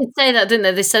 but they did say that, didn't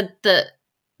they? They said that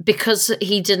because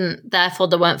he didn't, therefore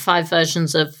there weren't 5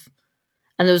 versions of,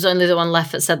 and there was only the one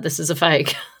left that said this is a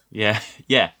fake. Yeah.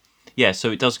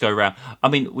 So it does go around. I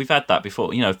mean, we've had that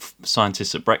before. You know,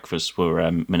 scientists at breakfast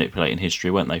were manipulating history,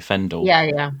 weren't they? Fendel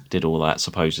Yeah. did all that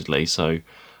supposedly. So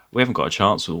we haven't got a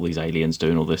chance with all these aliens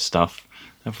doing all this stuff,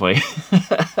 have we?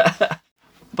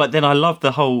 But then I love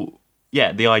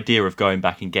the idea of going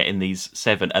back and getting these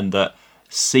 7, and that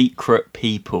secret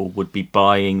people would be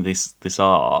buying this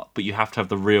art, but you have to have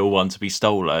the real one to be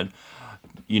stolen.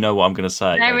 You know what I'm going to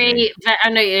say. don't you? I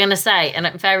know what you're going to say, and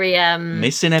very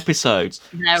Missing episodes.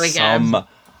 There we go. Some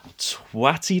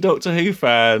twatty Doctor Who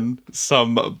fan,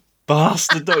 some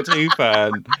bastard Doctor Who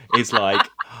fan is like,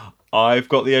 I've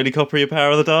got the only copy of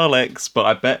Power of the Daleks, but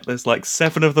I bet there's like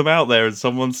 7 of them out there and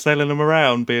someone's selling them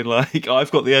around being like,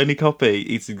 I've got the only copy.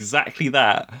 It's exactly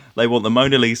that. They want the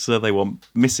Mona Lisa, they want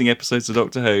missing episodes of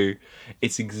Doctor Who.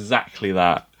 It's exactly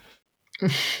that.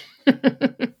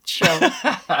 sure.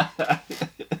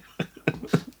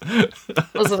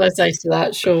 What did I say to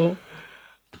that? Sure.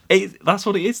 That's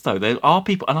what it is, though. There are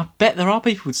people, and I bet there are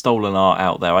people with stolen art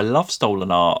out there. I love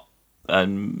stolen art.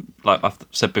 And like I've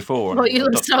said before, What, you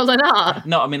love stolen art?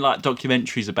 No, I mean like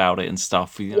documentaries about it and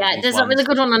stuff. You know, Yeah, these there's a ones. really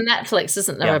good one on Netflix,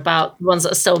 isn't there, Yeah. about the ones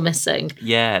that are still missing?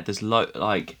 Yeah, there's loads,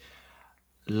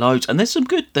 and there's some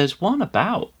good. There's one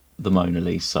about the Mona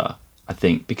Lisa, I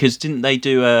think, because didn't they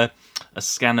do a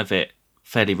scan of it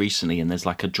fairly recently, and there's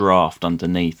like a draft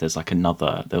underneath. There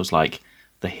was like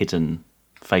the hidden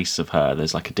face of her.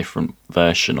 There's like a different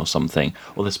version or something,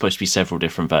 or there's supposed to be several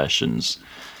different versions.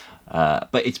 But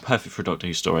it's perfect for a Doctor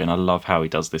Who story, and I love how he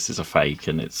does this as a fake,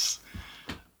 and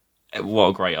what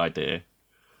a great idea.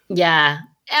 Yeah.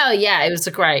 Oh, yeah, it was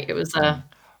a...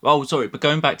 Oh, sorry, but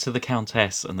going back to the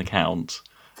Countess and the Count,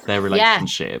 their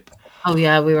relationship. Oh,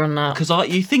 yeah, we were on that. Because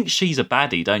you think she's a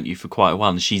baddie, don't you, for quite a while,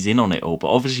 and she's in on it all, but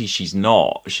obviously she's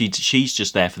not. She's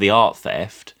just there for the art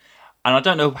theft. And I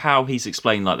don't know how he's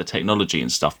explained like the technology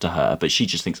and stuff to her, but she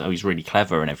just thinks, oh, he's really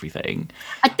clever and everything.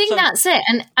 I think that's it.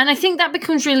 And I think that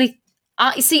becomes really...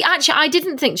 see, actually, I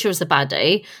didn't think she was the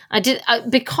baddie.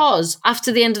 Because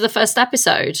after the end of the first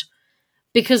episode,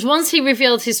 because once he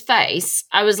revealed his face,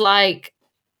 I was like,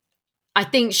 I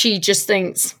think she just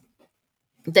thinks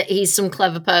that he's some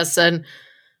clever person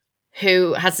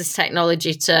who has this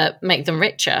technology to make them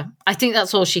richer. I think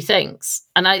that's all she thinks.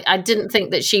 And I didn't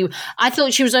think that I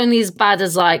thought she was only as bad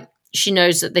as like, she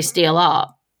knows that they steal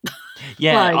art.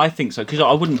 Yeah, Like, I think so, because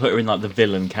I wouldn't put her in like the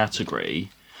villain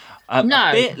category. No.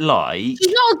 A bit like...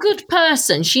 She's not a good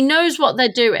person. She knows what they're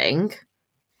doing.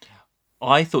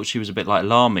 I thought she was a bit like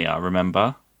Lamia,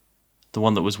 remember? The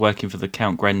one that was working for the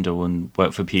Count Grendel and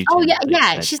worked for Putin. Oh,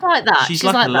 yeah, she's like that. She's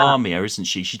like a Lamia, isn't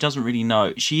she? She doesn't really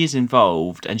know. She is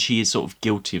involved and she is sort of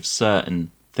guilty of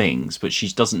certain things, but she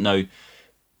doesn't know.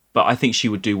 But I think she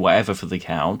would do whatever for the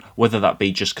Count, whether that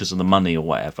be just because of the money or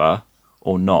whatever,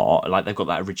 or not. Like, they've got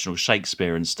that original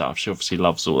Shakespeare and stuff. She obviously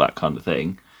loves all that kind of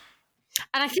thing.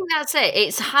 And I think that's it.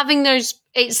 It's having those,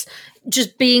 it's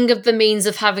just being of the means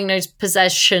of having those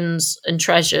possessions and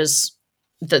treasures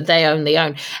that they only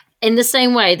own. In the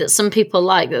same way that some people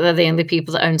like that they're the only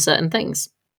people that own certain things.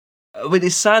 But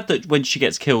it's sad that when she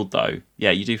gets killed, though, yeah,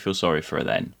 you do feel sorry for her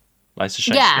then. Like, it's a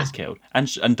shame she gets killed.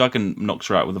 And Duggan knocks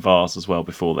her out with a vase as well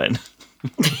before then.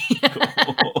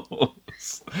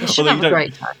 She'll have a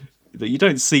great time. You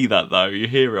don't see that, though. You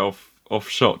hear it off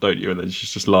shot, don't you? And then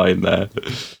she's just lying there.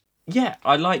 Yeah,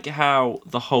 I like how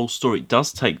the whole story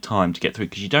does take time to get through,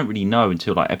 because you don't really know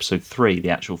until like episode 3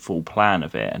 the actual full plan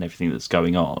of it and everything that's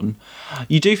going on.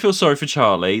 You do feel sorry for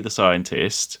Charlie, the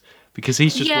scientist, because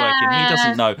he's just working. He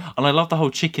doesn't know. And I love the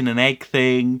whole chicken and egg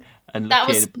thing. And there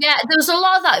was a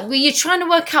lot of that where you're trying to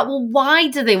work out, well, why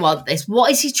do they want this?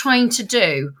 What is he trying to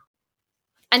do?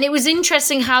 And it was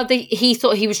interesting how he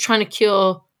thought he was trying to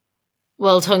cure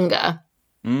world hunger.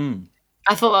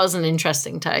 I thought that was an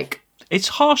interesting take. It's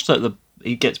harsh that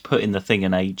he gets put in the thing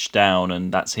and aged down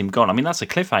and that's him gone. I mean, that's a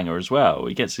cliffhanger as well.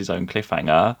 He gets his own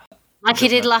cliffhanger. Like he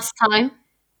did last time.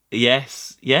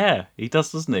 Yes, yeah, he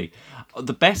does, doesn't he?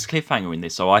 The best cliffhanger in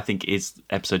this, so I think, is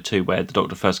episode 2 where the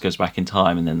Doctor first goes back in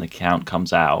time and then the Count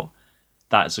comes out.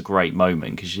 That's a great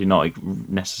moment because you're not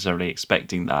necessarily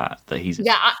expecting that he's...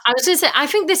 Yeah, I was going to say, I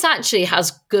think this actually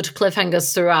has good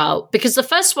cliffhangers throughout, because the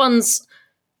first one's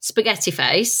Spaghetti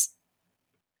Face.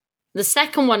 The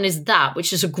second one is that,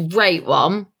 which is a great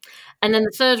one. And then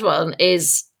the third one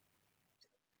is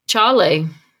Charlie.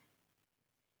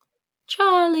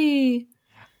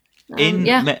 In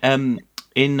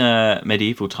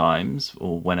medieval times,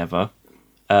 or whenever,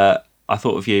 I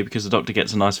thought of you because the Doctor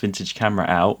gets a nice vintage camera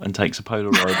out and takes a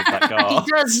Polaroid of that guy. He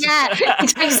does, yeah. He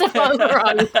takes a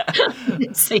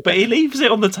Polaroid. But he leaves it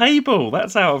on the table.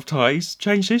 That's out of time. He's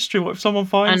changed history. What if someone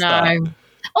finds that? I know.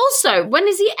 Also, when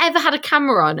has he ever had a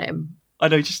camera on him? I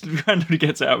know, he just randomly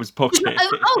gets it out of his pocket.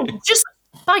 Just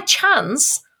by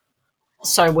chance.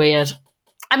 So weird.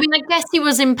 I mean, I guess he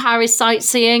was in Paris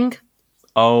sightseeing.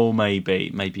 Oh, maybe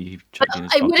he checked in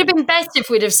his pocket. It would have been better if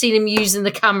we'd have seen him using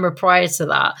the camera prior to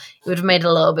that. It would have made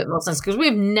a little bit more sense, because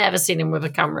we've never seen him with a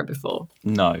camera before.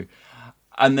 No.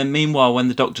 And then meanwhile, when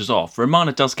the Doctor's off,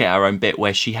 Romana does get her own bit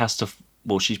where she has to...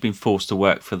 Well, she's been forced to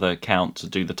work for the Count to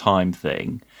do the time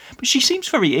thing. But she seems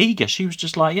very eager. She was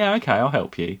just like, yeah, okay, I'll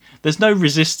help you. There's no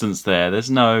resistance there. There's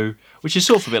no... Which is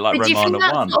sort of a bit like Romana 1. Do you think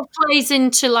that sort of plays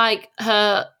into like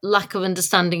her lack of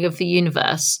understanding of the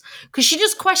universe? Because she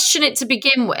does question it to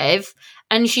begin with,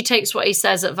 and she takes what he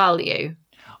says at value.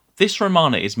 This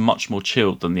Romana is much more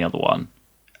chilled than the other one.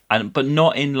 But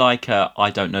not in like a, I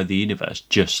don't know the universe,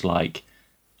 just like,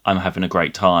 I'm having a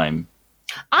great time.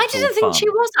 I didn't think she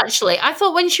was, actually. I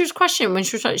thought when she was questioning,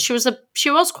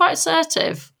 she was quite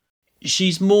assertive.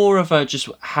 She's more of a just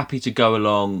happy to go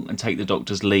along and take the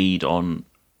Doctor's lead on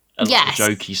a lot of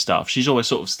jokey stuff. She's always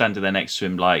sort of standing there next to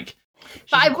him, like,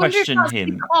 but I wonder if that's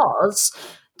because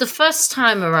the first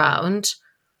time around,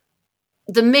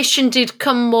 the mission did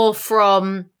come more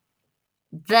from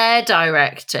their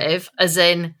directive, as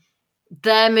in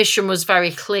their mission was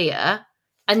very clear,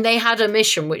 and they had a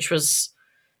mission which was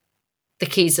the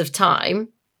keys of time.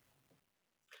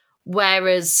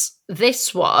 Whereas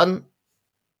this one,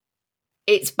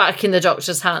 it's back in the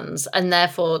Doctor's hands, and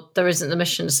therefore there isn't the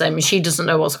mission the same, and she doesn't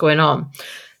know what's going on.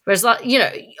 Whereas, like, you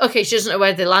know, okay, she doesn't know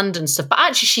where they land and stuff, but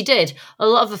actually she did. A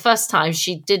lot of the first times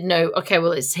she did know, okay,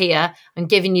 well, it's here. I'm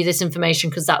giving you this information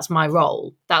because that's my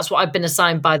role. That's what I've been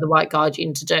assigned by the White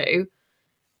Guardian to do,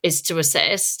 is to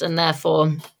assist, and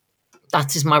therefore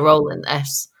that is my role in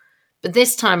this. But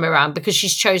this time around, because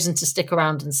she's chosen to stick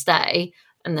around and stay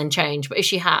and then change, but if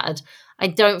she had, I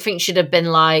don't think she'd have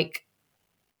been like,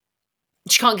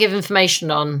 she can't give information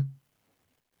on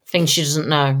things she doesn't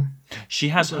know. She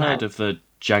has heard of the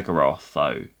Jaggeroth,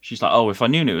 though. She's like, oh, if I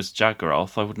knew it was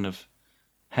Jaggeroth, I wouldn't have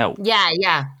helped.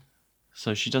 Yeah.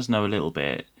 So she does know a little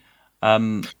bit.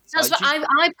 That's what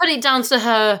I put it down to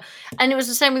her, and it was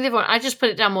the same with everyone. I just put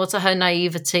it down more to her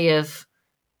naivety of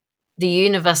the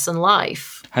universe and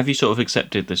life. Have you sort of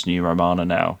accepted this new Romana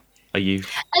now? Are you?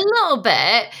 A little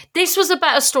bit. This was a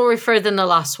better story for her than the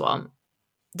last one.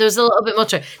 There's a little bit more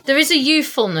to it. There is a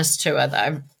youthfulness to her,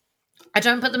 though. I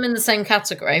don't put them in the same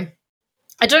category.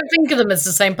 I don't think of them as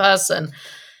the same person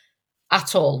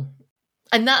at all.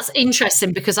 And that's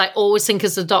interesting because I always think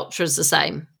as the Doctor is the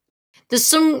same. There's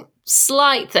some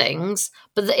slight things,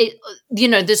 but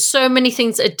there's so many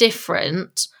things that are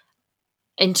different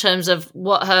in terms of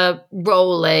what her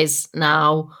role is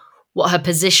now, what her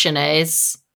position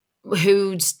is,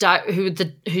 who's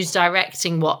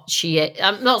directing what she is.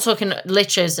 I'm not talking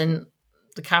liches in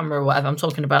the camera or whatever. I'm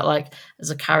talking about like as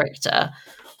a character.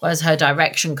 Where's her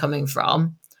direction coming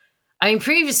from? I mean,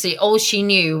 previously all she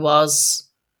knew was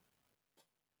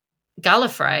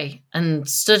Gallifrey and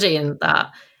studying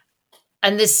that,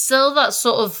 and there's still that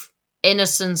sort of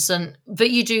innocence,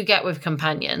 but you do get with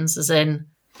companions, as in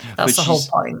that's the whole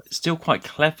point. Still quite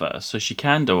clever, so she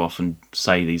can go off and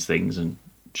say these things, and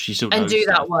she still knows do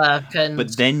that work.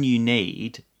 But then you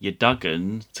need your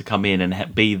Duggan to come in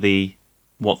and be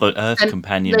what the Earth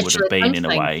companion would have been in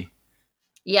a way.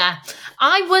 Yeah.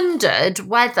 I wondered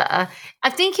whether, I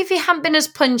think if he hadn't been as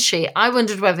punchy, I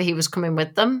wondered whether he was coming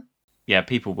with them. Yeah,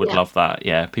 people would love that.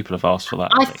 Yeah, people have asked for that.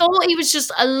 I thought he was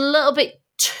just a little bit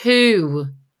too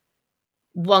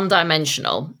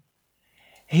one-dimensional.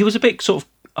 He was a bit sort of,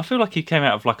 I feel like he came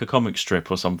out of like a comic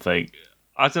strip or something.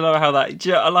 I don't know how that,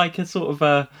 I like a sort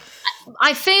of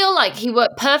I feel like he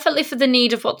worked perfectly for the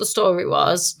need of what the story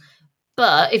was,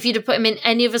 but if you'd have put him in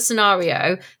any other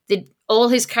scenario, all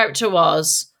his character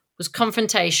was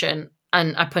confrontation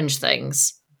and I punch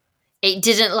things. It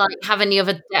didn't like have any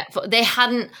other depth. They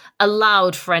hadn't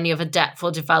allowed for any other depth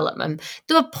or development.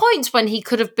 There were points when he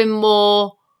could have been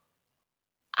more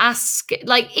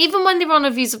like even when they were on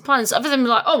a Visa Plans, other than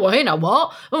like, oh well, you know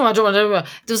what? Oh, I don't want to.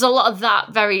 There was a lot of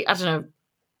that very, I don't know,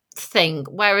 thing.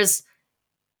 Whereas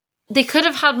they could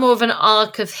have had more of an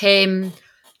arc of him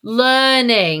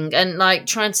learning and like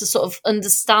trying to sort of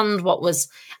understand what was,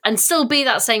 and still be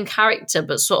that same character,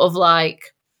 but sort of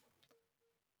like,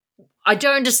 I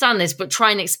don't understand this, but try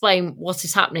and explain what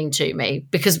is happening to me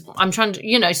because I'm trying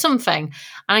to, something. And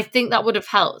I think that would have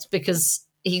helped because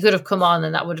he could have come on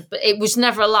and that would have, but it was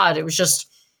never allowed. It was just,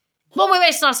 what are we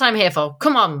wasting our time here for?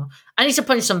 Come on. I need to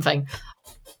punch something.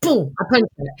 Boom, I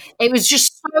punched it. It was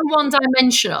just so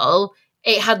one-dimensional.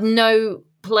 It had no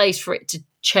place for it to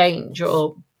change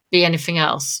or be anything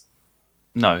else.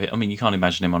 No, I mean, you can't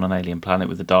imagine him on an alien planet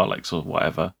with the Daleks or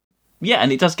whatever. Yeah,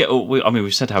 and it does get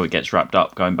we've said how it gets wrapped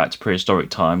up going back to prehistoric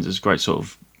times. There's a great sort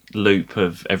of loop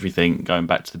of everything going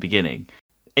back to the beginning.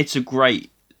 It's a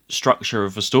great structure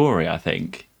of a story, I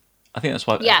think. I think that's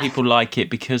why people like it,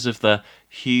 because of the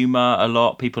humour a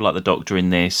lot. People like the Doctor in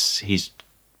this. He's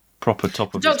proper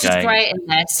top of his game. Doctor's great in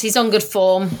this. He's on good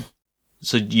form.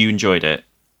 So you enjoyed it?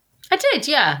 I did,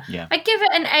 yeah. I give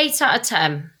it an 8 out of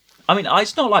 10. I mean,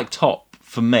 it's not like top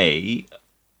for me.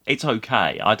 It's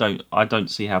okay. I don't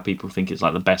see how people think it's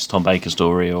like the best Tom Baker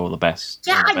story or the best.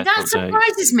 Yeah, the best that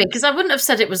surprises me because I wouldn't have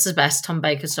said it was the best Tom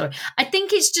Baker story. I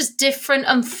think it's just different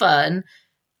and fun,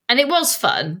 and it was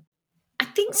fun. I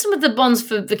think some of the bonds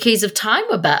for the Keys of Time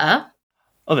were better.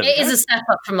 Oh, it is a step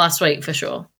up from last week for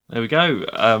sure. There we go.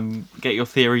 Get your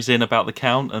theories in about the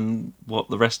Count and what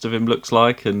the rest of him looks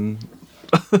like and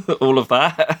all of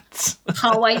that.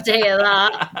 Can't wait to hear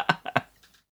that.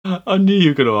 I knew you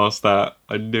were going to ask that.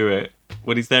 I knew it.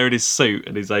 When he's there in his suit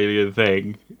and his alien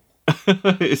thing.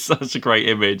 It's such a great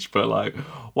image, but like,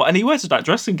 what? And he wears that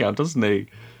dressing gown, doesn't he?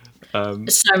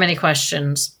 So many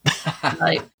questions.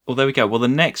 Well, there we go. Well, the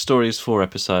next story is 4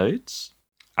 episodes,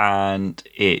 and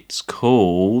it's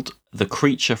called The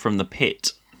Creature from the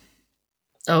Pit.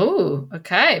 Oh,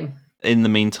 okay. In the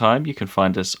meantime, you can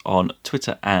find us on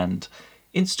Twitter and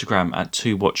Instagram at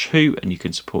 2watchwho, and you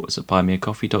can support us at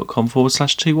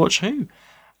buymeacoffee.com/2watchwho.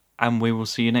 And we will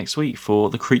see you next week for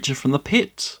The Creature from the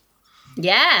Pit.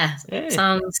 Yeah. Yeah.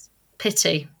 Sounds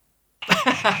pity. Bye.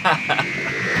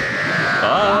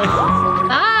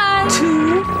 Bye.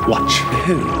 Watch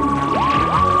who?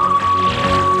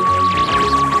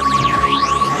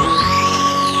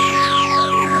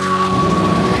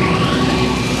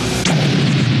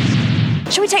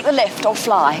 Shall we take the lift or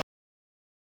fly?